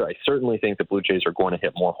year. I certainly think the Blue Jays are going to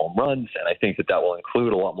hit more home runs, and I think that will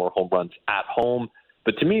include a lot more home runs at home.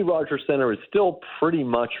 But to me, Rogers Center is still pretty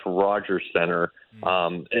much Rogers Center,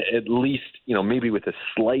 at least, maybe with a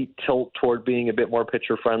slight tilt toward being a bit more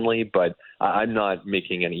pitcher-friendly, but I'm not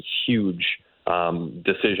making any huge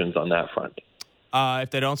decisions on that front. If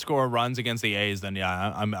they don't score runs against the A's, then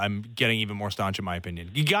I'm getting even more staunch in my opinion.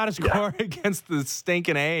 You got to score against the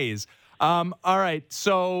stinking A's. All right,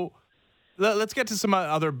 so let's get to some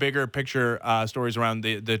other bigger picture stories around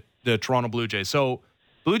the Toronto Blue Jays. So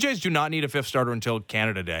Blue Jays do not need a fifth starter until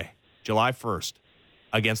Canada Day, July 1st,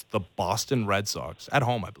 against the Boston Red Sox at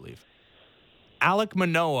home, I believe. Alek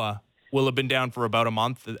Manoah will have been down for about a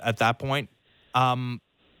month at that point.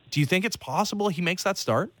 Do you think it's possible he makes that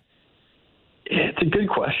start? It's a good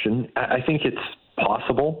question. I think it's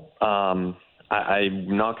possible. I'm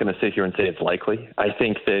not going to sit here and say it's likely. I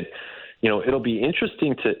think that, it'll be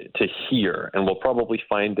interesting to hear, and we'll probably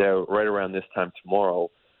find out right around this time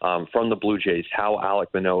tomorrow from the Blue Jays how Alek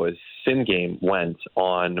Manoah's sim game went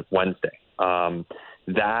on Wednesday.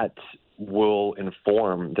 That will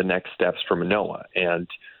inform the next steps for Manoah. And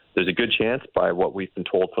there's a good chance, by what we've been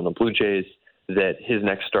told from the Blue Jays, that his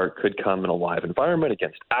next start could come in a live environment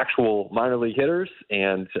against actual minor league hitters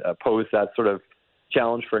and pose that sort of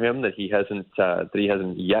challenge for him that he hasn't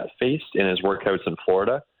yet faced in his workouts in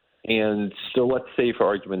Florida. And so let's say, for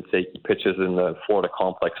argument's sake, he pitches in the Florida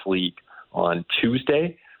Complex League on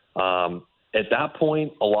Tuesday. At that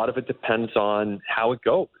point, a lot of it depends on how it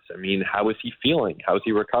goes. I mean, how is he feeling? How is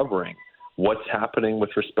he recovering? What's happening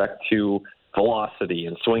with respect to velocity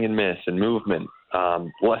and swing and miss and movement?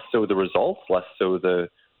 Less so the results, less so the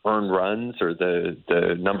earned runs or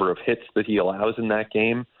the number of hits that he allows in that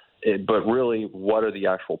game. But really, what are the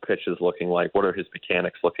actual pitches looking like? What are his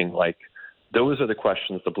mechanics looking like? Those are the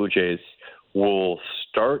questions the Blue Jays will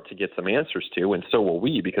start to get some answers to, and so will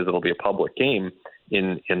we, because it'll be a public game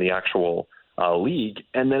in the actual league.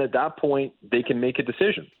 And then at that point, they can make a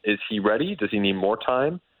decision. Is he ready? Does he need more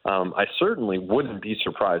time? I certainly wouldn't be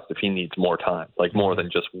surprised if he needs more time, like more than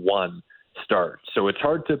just one start. So it's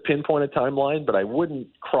hard to pinpoint a timeline, but I wouldn't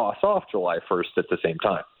cross off July 1st at the same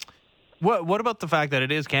time. What about the fact that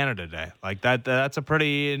it is Canada Day? Like that's a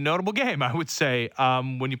pretty notable game, I would say.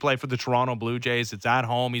 When you play for the Toronto Blue Jays, it's at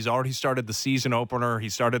home. He's already started the season opener. He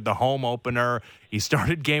started the home opener. He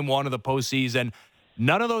started game one of the postseason.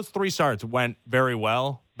 None of those three starts went very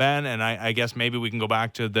well, Ben, and I guess maybe we can go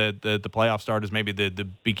back to the playoff start as maybe the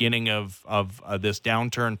beginning of this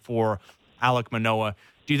downturn for Alek Manoah.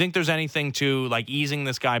 Do you think there's anything to like easing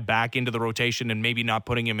this guy back into the rotation and maybe not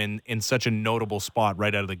putting him in such a notable spot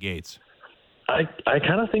right out of the gates? I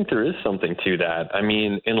kind of think there is something to that. I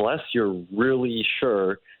mean, unless you're really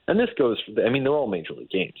sure, and this goes, they're all major league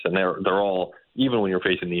games, and they're all, even when you're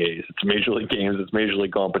facing the A's, it's major league games, it's major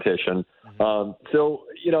league competition. So,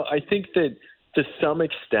 I think that to some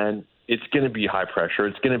extent, it's going to be high pressure.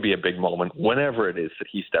 It's going to be a big moment whenever it is that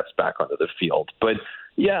he steps back onto the field. But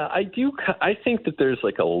yeah, I think that there's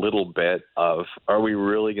like a little bit of, are we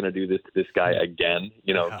really going to do this to this guy again?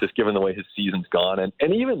 Just given the way his season's gone.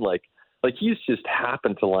 And even like he's just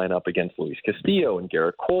happened to line up against Luis Castillo and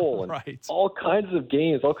Garrett Cole and all kinds of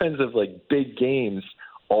games, all kinds of like big games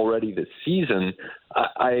already this season.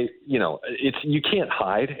 You can't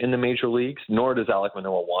hide in the major leagues, nor does Alek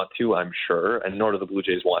Manoah want to, I'm sure, and nor do the Blue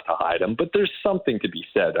Jays want to hide him. But there's something to be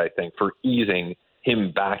said, I think, for easing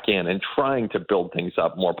him back in and trying to build things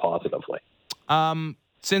up more positively.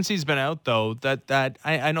 Since he's been out, though, that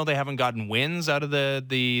I know they haven't gotten wins out of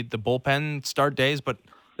the bullpen start days, but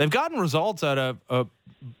they've gotten results out of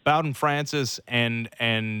Bowden Francis and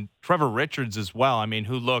Trevor Richards as well. I mean,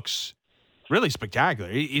 who looks really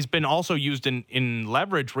spectacular. He's been also used in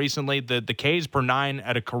leverage recently. The Ks per nine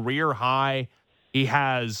at a career high. He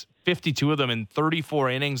has 52 of them in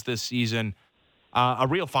 34 innings this season. A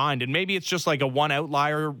real find. And maybe it's just like a one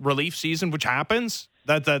outlier relief season, which happens.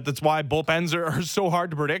 That's why bullpens are so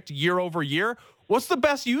hard to predict year over year. What's the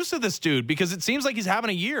best use of this dude? Because it seems like he's having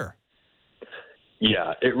a year.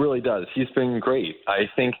 Yeah, it really does. He's been great. I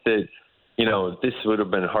think that, this would have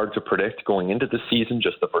been hard to predict going into the season,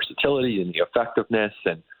 just the versatility and the effectiveness.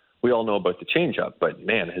 And we all know about the changeup, but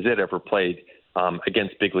man, has it ever played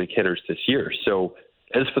against big league hitters this year? So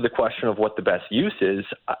as for the question of what the best use is,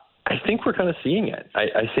 I think we're kind of seeing it.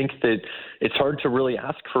 I think that it's hard to really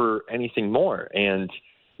ask for anything more. And,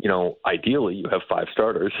 ideally you have five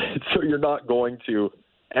starters, so you're not going to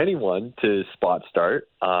anyone to spot start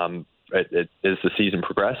as the season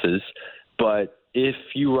progresses. But if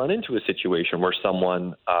you run into a situation where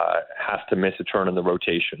someone has to miss a turn in the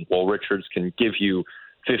rotation, well, Richards can give you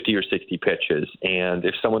 50 or 60 pitches. And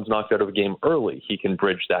if someone's knocked out of a game early, he can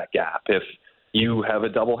bridge that gap. If you have a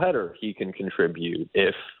doubleheader, he can contribute.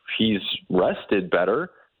 If he's rested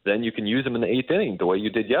better, then you can use him in the 8th inning the way you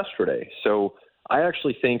did yesterday. So I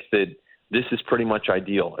actually think that this is pretty much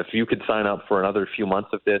ideal. If you could sign up for another few months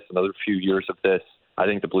of this, another few years of this, I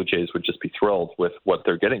think the Blue Jays would just be thrilled with what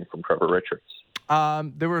they're getting from Trevor Richards.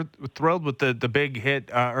 They were thrilled with the big hit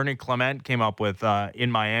Ernie Clement came up with in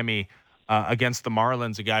Miami against the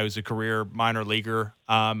Marlins, a guy who's a career minor leaguer,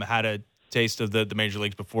 had a taste of the major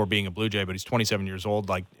leagues before being a Blue Jay, but he's 27 years old,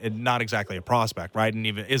 like not exactly a prospect, right? And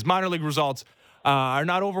even his minor league results are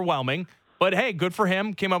not overwhelming. But hey, good for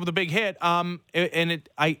him. Came up with a big hit.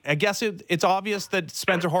 I guess it's obvious that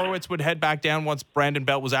Spencer Horwitz would head back down once Brandon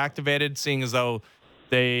Belt was activated, seeing as though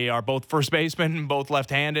they are both first basemen, both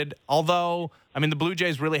left-handed. Although, I mean, the Blue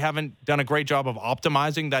Jays really haven't done a great job of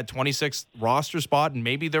optimizing that 26th roster spot, and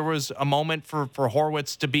maybe there was a moment for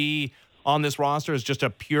Horwitz to be on this roster as just a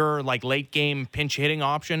pure like late-game pinch hitting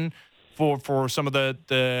option for some of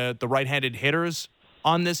the right-handed hitters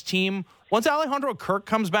on this team. Once Alejandro Kirk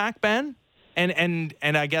comes back, Ben. And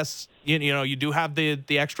I guess you do have the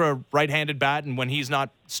extra right-handed bat, and when he's not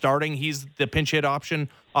starting, he's the pinch hit option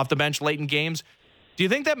off the bench late in games. Do you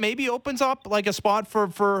think that maybe opens up like a spot for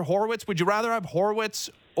Horwitz? Would you rather have Horwitz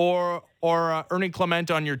or Ernie Clement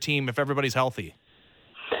on your team if everybody's healthy?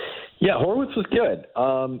 Yeah, Horwitz was good.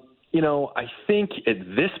 I think at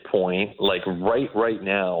this point, like right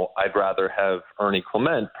now, I'd rather have Ernie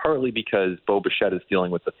Clement, partly because Bo Bichette is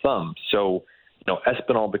dealing with the thumb. So,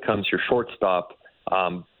 Espinal becomes your shortstop,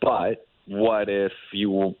 but what if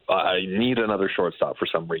you need another shortstop for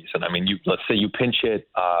some reason? I mean, let's say you pinch hit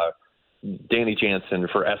Danny Jansen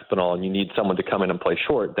for Espinal and you need someone to come in and play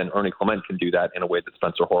short, then Ernie Clement can do that in a way that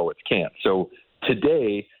Spencer Horwitz can't. So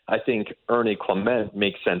today, I think Ernie Clement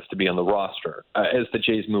makes sense to be on the roster. As the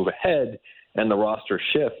Jays move ahead and the roster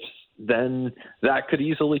shifts, then that could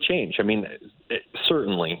easily change. I mean,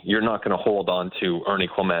 certainly you're not going to hold on to Ernie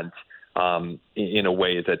Clement in a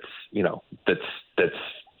way that's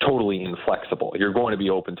totally inflexible. You're going to be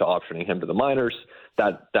open to optioning him to the minors.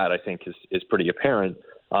 That I think is pretty apparent.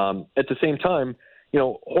 At the same time,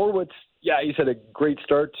 Horwitz, yeah, he's had a great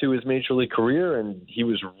start to his major league career, and he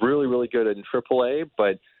was really, really good in AAA.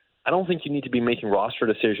 But I don't think you need to be making roster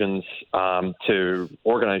decisions to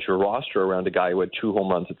organize your roster around a guy who had 2 home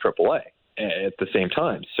runs at AAA at the same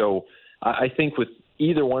time. So I think with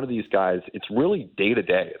either one of these guys, it's really day to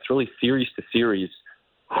day. It's really series to series.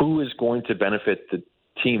 Who is going to benefit the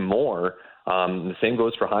team more? The same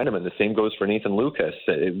goes for Heineman. The same goes for Nathan Lucas.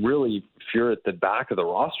 It really, if you're at the back of the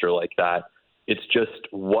roster like that, it's just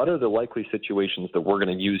what are the likely situations that we're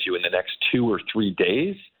going to use you in the next 2 or 3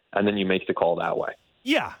 days, and then you make the call that way.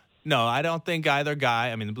 Yeah. No, I don't think either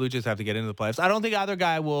guy. I mean, the Blue Jays have to get into the playoffs. I don't think either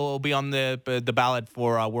guy will be on the ballot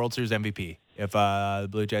for World Series MVP if the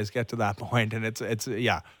Blue Jays get to that point. And it's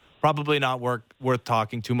probably not worth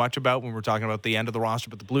talking too much about when we're talking about the end of the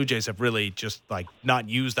roster. But the Blue Jays have really just not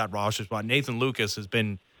used that roster spot. Nathan Lucas has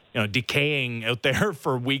been decaying out there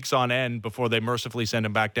for weeks on end before they mercifully send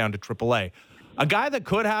him back down to AAA. A guy that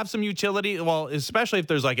could have some utility, well, especially if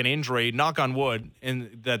there's like an injury, knock on wood,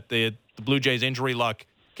 and that the Blue Jays injury luck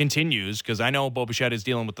continues, because I know Bo Bichette is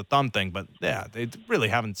dealing with the thumb thing, but yeah, they really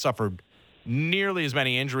haven't suffered nearly as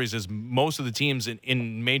many injuries as most of the teams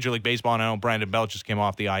in Major League Baseball. And I know Brandon Belt just came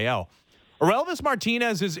off the IL. Orelvis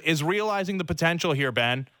Martinez is realizing the potential here,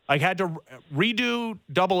 Ben. Had to redo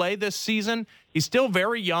AA this season. He's still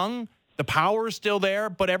very young. The power is still there,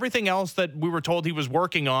 but everything else that we were told he was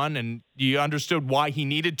working on, and you understood why he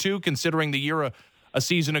needed to, considering the year a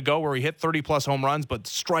season ago where he hit 30-plus home runs, but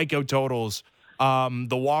strikeout totals,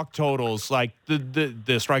 the walk totals, the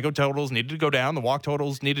strikeout totals needed to go down, the walk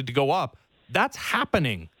totals needed to go up. That's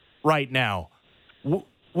happening right now.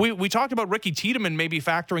 We talked about Ricky Tiedemann maybe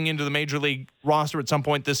factoring into the Major League roster at some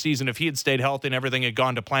point this season if he had stayed healthy and everything had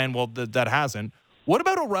gone to plan. Well, that hasn't. What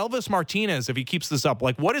about Orelvis Martinez if he keeps this up?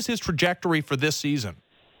 What is his trajectory for this season?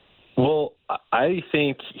 Well, I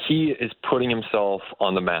think he is putting himself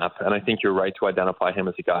on the map, and I think you're right to identify him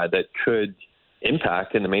as a guy that could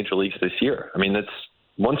impact in the major leagues this year. I mean, that's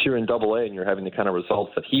once you're in AA and you're having the kind of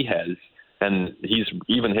results that he has, and he's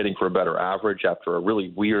even hitting for a better average after a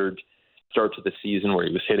really weird start to the season where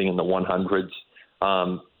he was hitting in the 100s.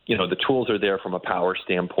 The tools are there from a power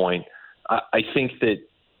standpoint. I think that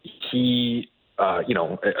he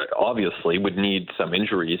obviously would need some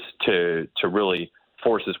injuries to really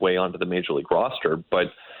force his way onto the major league roster. But,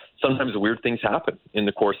 sometimes weird things happen in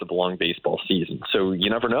the course of a long baseball season. So you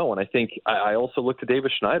never know. And I think I also looked at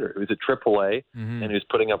Davis Schneider, who's at AAA and who's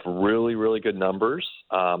putting up really, really good numbers.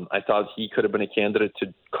 I thought he could have been a candidate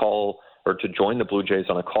to call or to join the Blue Jays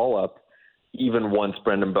on a call-up even once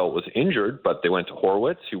Brendan Belt was injured, but they went to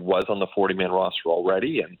Horwitz, who was on the 40-man roster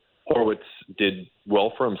already, and Horwitz did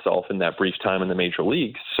well for himself in that brief time in the major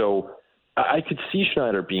leagues. So I could see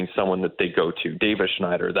Schneider being someone that they go to. Davis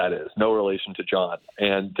Schneider, that is. No relation to John.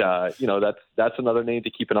 And, that's another name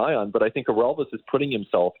to keep an eye on. But I think Orelvis is putting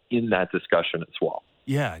himself in that discussion as well.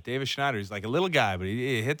 Yeah, Davis Schneider. He's like a little guy, but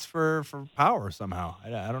he hits for power somehow.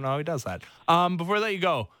 I don't know how he does that. Before I let you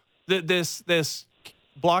go, this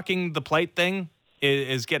blocking the plate thing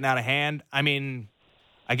is getting out of hand. I mean,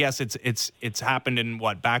 I guess it's happened in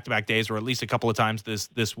back-to-back days, or at least a couple of times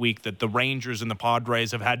this week, that the Rangers and the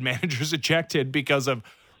Padres have had managers ejected because of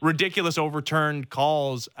ridiculous overturned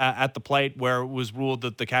calls at the plate, where it was ruled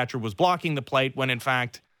that the catcher was blocking the plate when in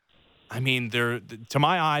fact, I mean, to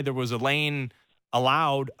my eye, there was a lane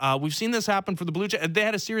allowed. We've seen this happen for the Blue Jays. They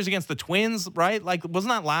had a series against the Twins, right? Like,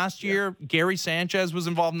 wasn't that last year? Gary Sanchez was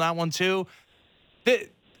involved in that one too.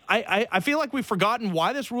 I feel like we've forgotten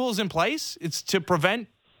why this rule is in place. It's to prevent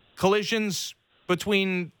collisions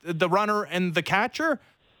between the runner and the catcher.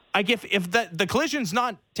 Like, if the collision's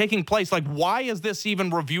not taking place, like, why is this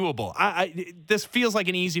even reviewable? This feels like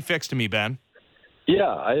an easy fix to me, Ben.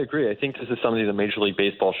 Yeah, I agree. I think this is something that Major League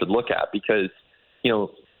Baseball should look at because,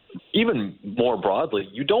 even more broadly,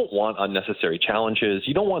 you don't want unnecessary challenges.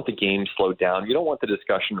 You don't want the game slowed down. You don't want the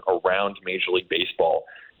discussion around Major League Baseball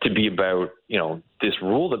to be about, this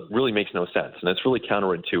rule that really makes no sense. And it's really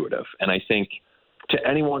counterintuitive. And I think to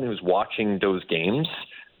anyone who's watching those games,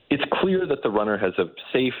 it's clear that the runner has a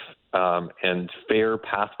safe and fair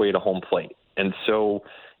pathway to home plate. And so,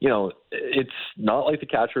 it's not like the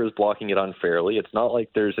catcher is blocking it unfairly. It's not like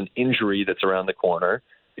there's an injury that's around the corner.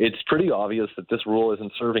 It's pretty obvious that this rule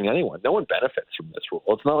isn't serving anyone. No one benefits from this rule.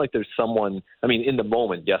 It's not like there's someone, in the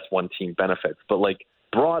moment, yes, one team benefits, but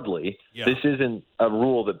broadly, this isn't a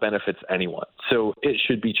rule that benefits anyone. So it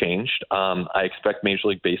should be changed. I expect Major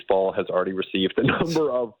League Baseball has already received a number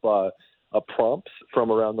of prompts from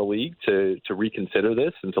around the league to reconsider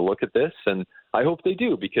this and to look at this. And I hope they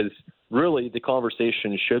do, because really the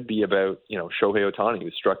conversation should be about, Shohei Ohtani,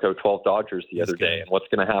 who struck out 12 Dodgers the other day, and what's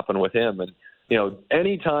going to happen with him. And,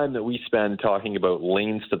 any time that we spend talking about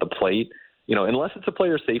lanes to the plate, unless it's a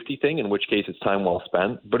player safety thing, in which case it's time well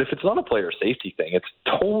spent. But if it's not a player safety thing, it's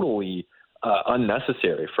totally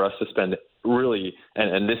unnecessary for us to spend really,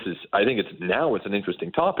 and this is, I think it's an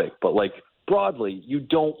interesting topic, but broadly, you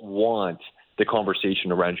don't want the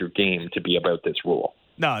conversation around your game to be about this rule.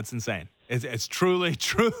 No, it's insane. It's truly,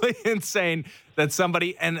 truly insane that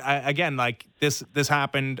somebody, and again, this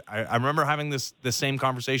happened. I remember having this same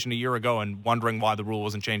conversation a year ago and wondering why the rule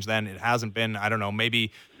wasn't changed then. It hasn't been. I don't know,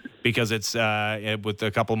 maybe because it's with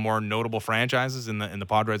a couple more notable franchises in the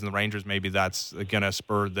Padres and the Rangers, maybe that's going to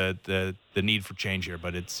spur the need for change here.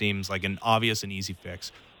 But it seems like an obvious and easy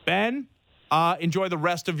fix. Ben, enjoy the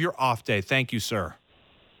rest of your off day. Thank you, sir.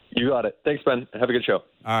 You got it. Thanks, Ben. Have a good show.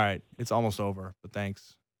 All right. It's almost over, but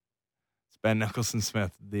thanks. It's Ben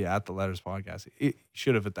Nicholson-Smith, the At the Letters podcast. He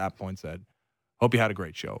should have at that point said, hope you had a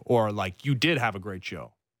great show. Or you did have a great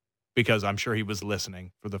show, because I'm sure he was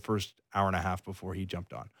listening for the first hour and a half before he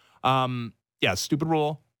jumped on. Stupid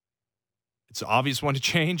rule. It's an obvious one to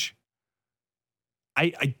change.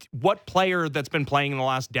 What player that's been playing in the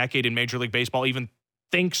last decade in Major League Baseball even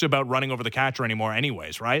thinks about running over the catcher anymore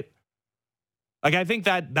anyways, right? I think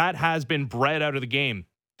that has been bred out of the game,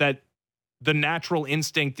 that the natural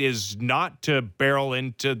instinct is not to barrel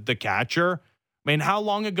into the catcher. How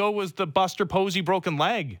long ago was the Buster Posey broken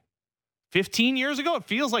leg? 15 years ago? It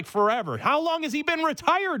feels like forever. How long has he been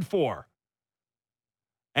retired for?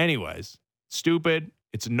 Anyways, stupid.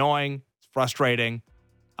 It's annoying. It's frustrating.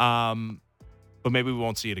 But maybe we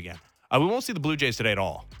won't see it again. We won't see the Blue Jays today at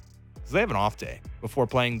all, because they have an off day before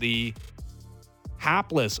playing the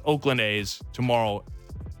hapless Oakland A's tomorrow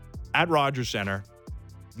at Rogers Center.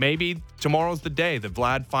 Maybe tomorrow's the day that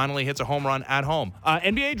Vlad finally hits a home run at home.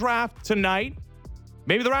 NBA draft tonight.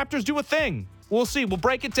 Maybe the Raptors do a thing. We'll see. We'll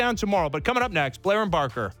break it down tomorrow. But coming up next, Blair and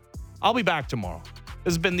Barker. I'll be back tomorrow.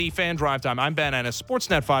 This has been the Fan Drive Time. I'm Ben Ennis,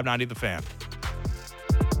 Sportsnet 590 The Fan.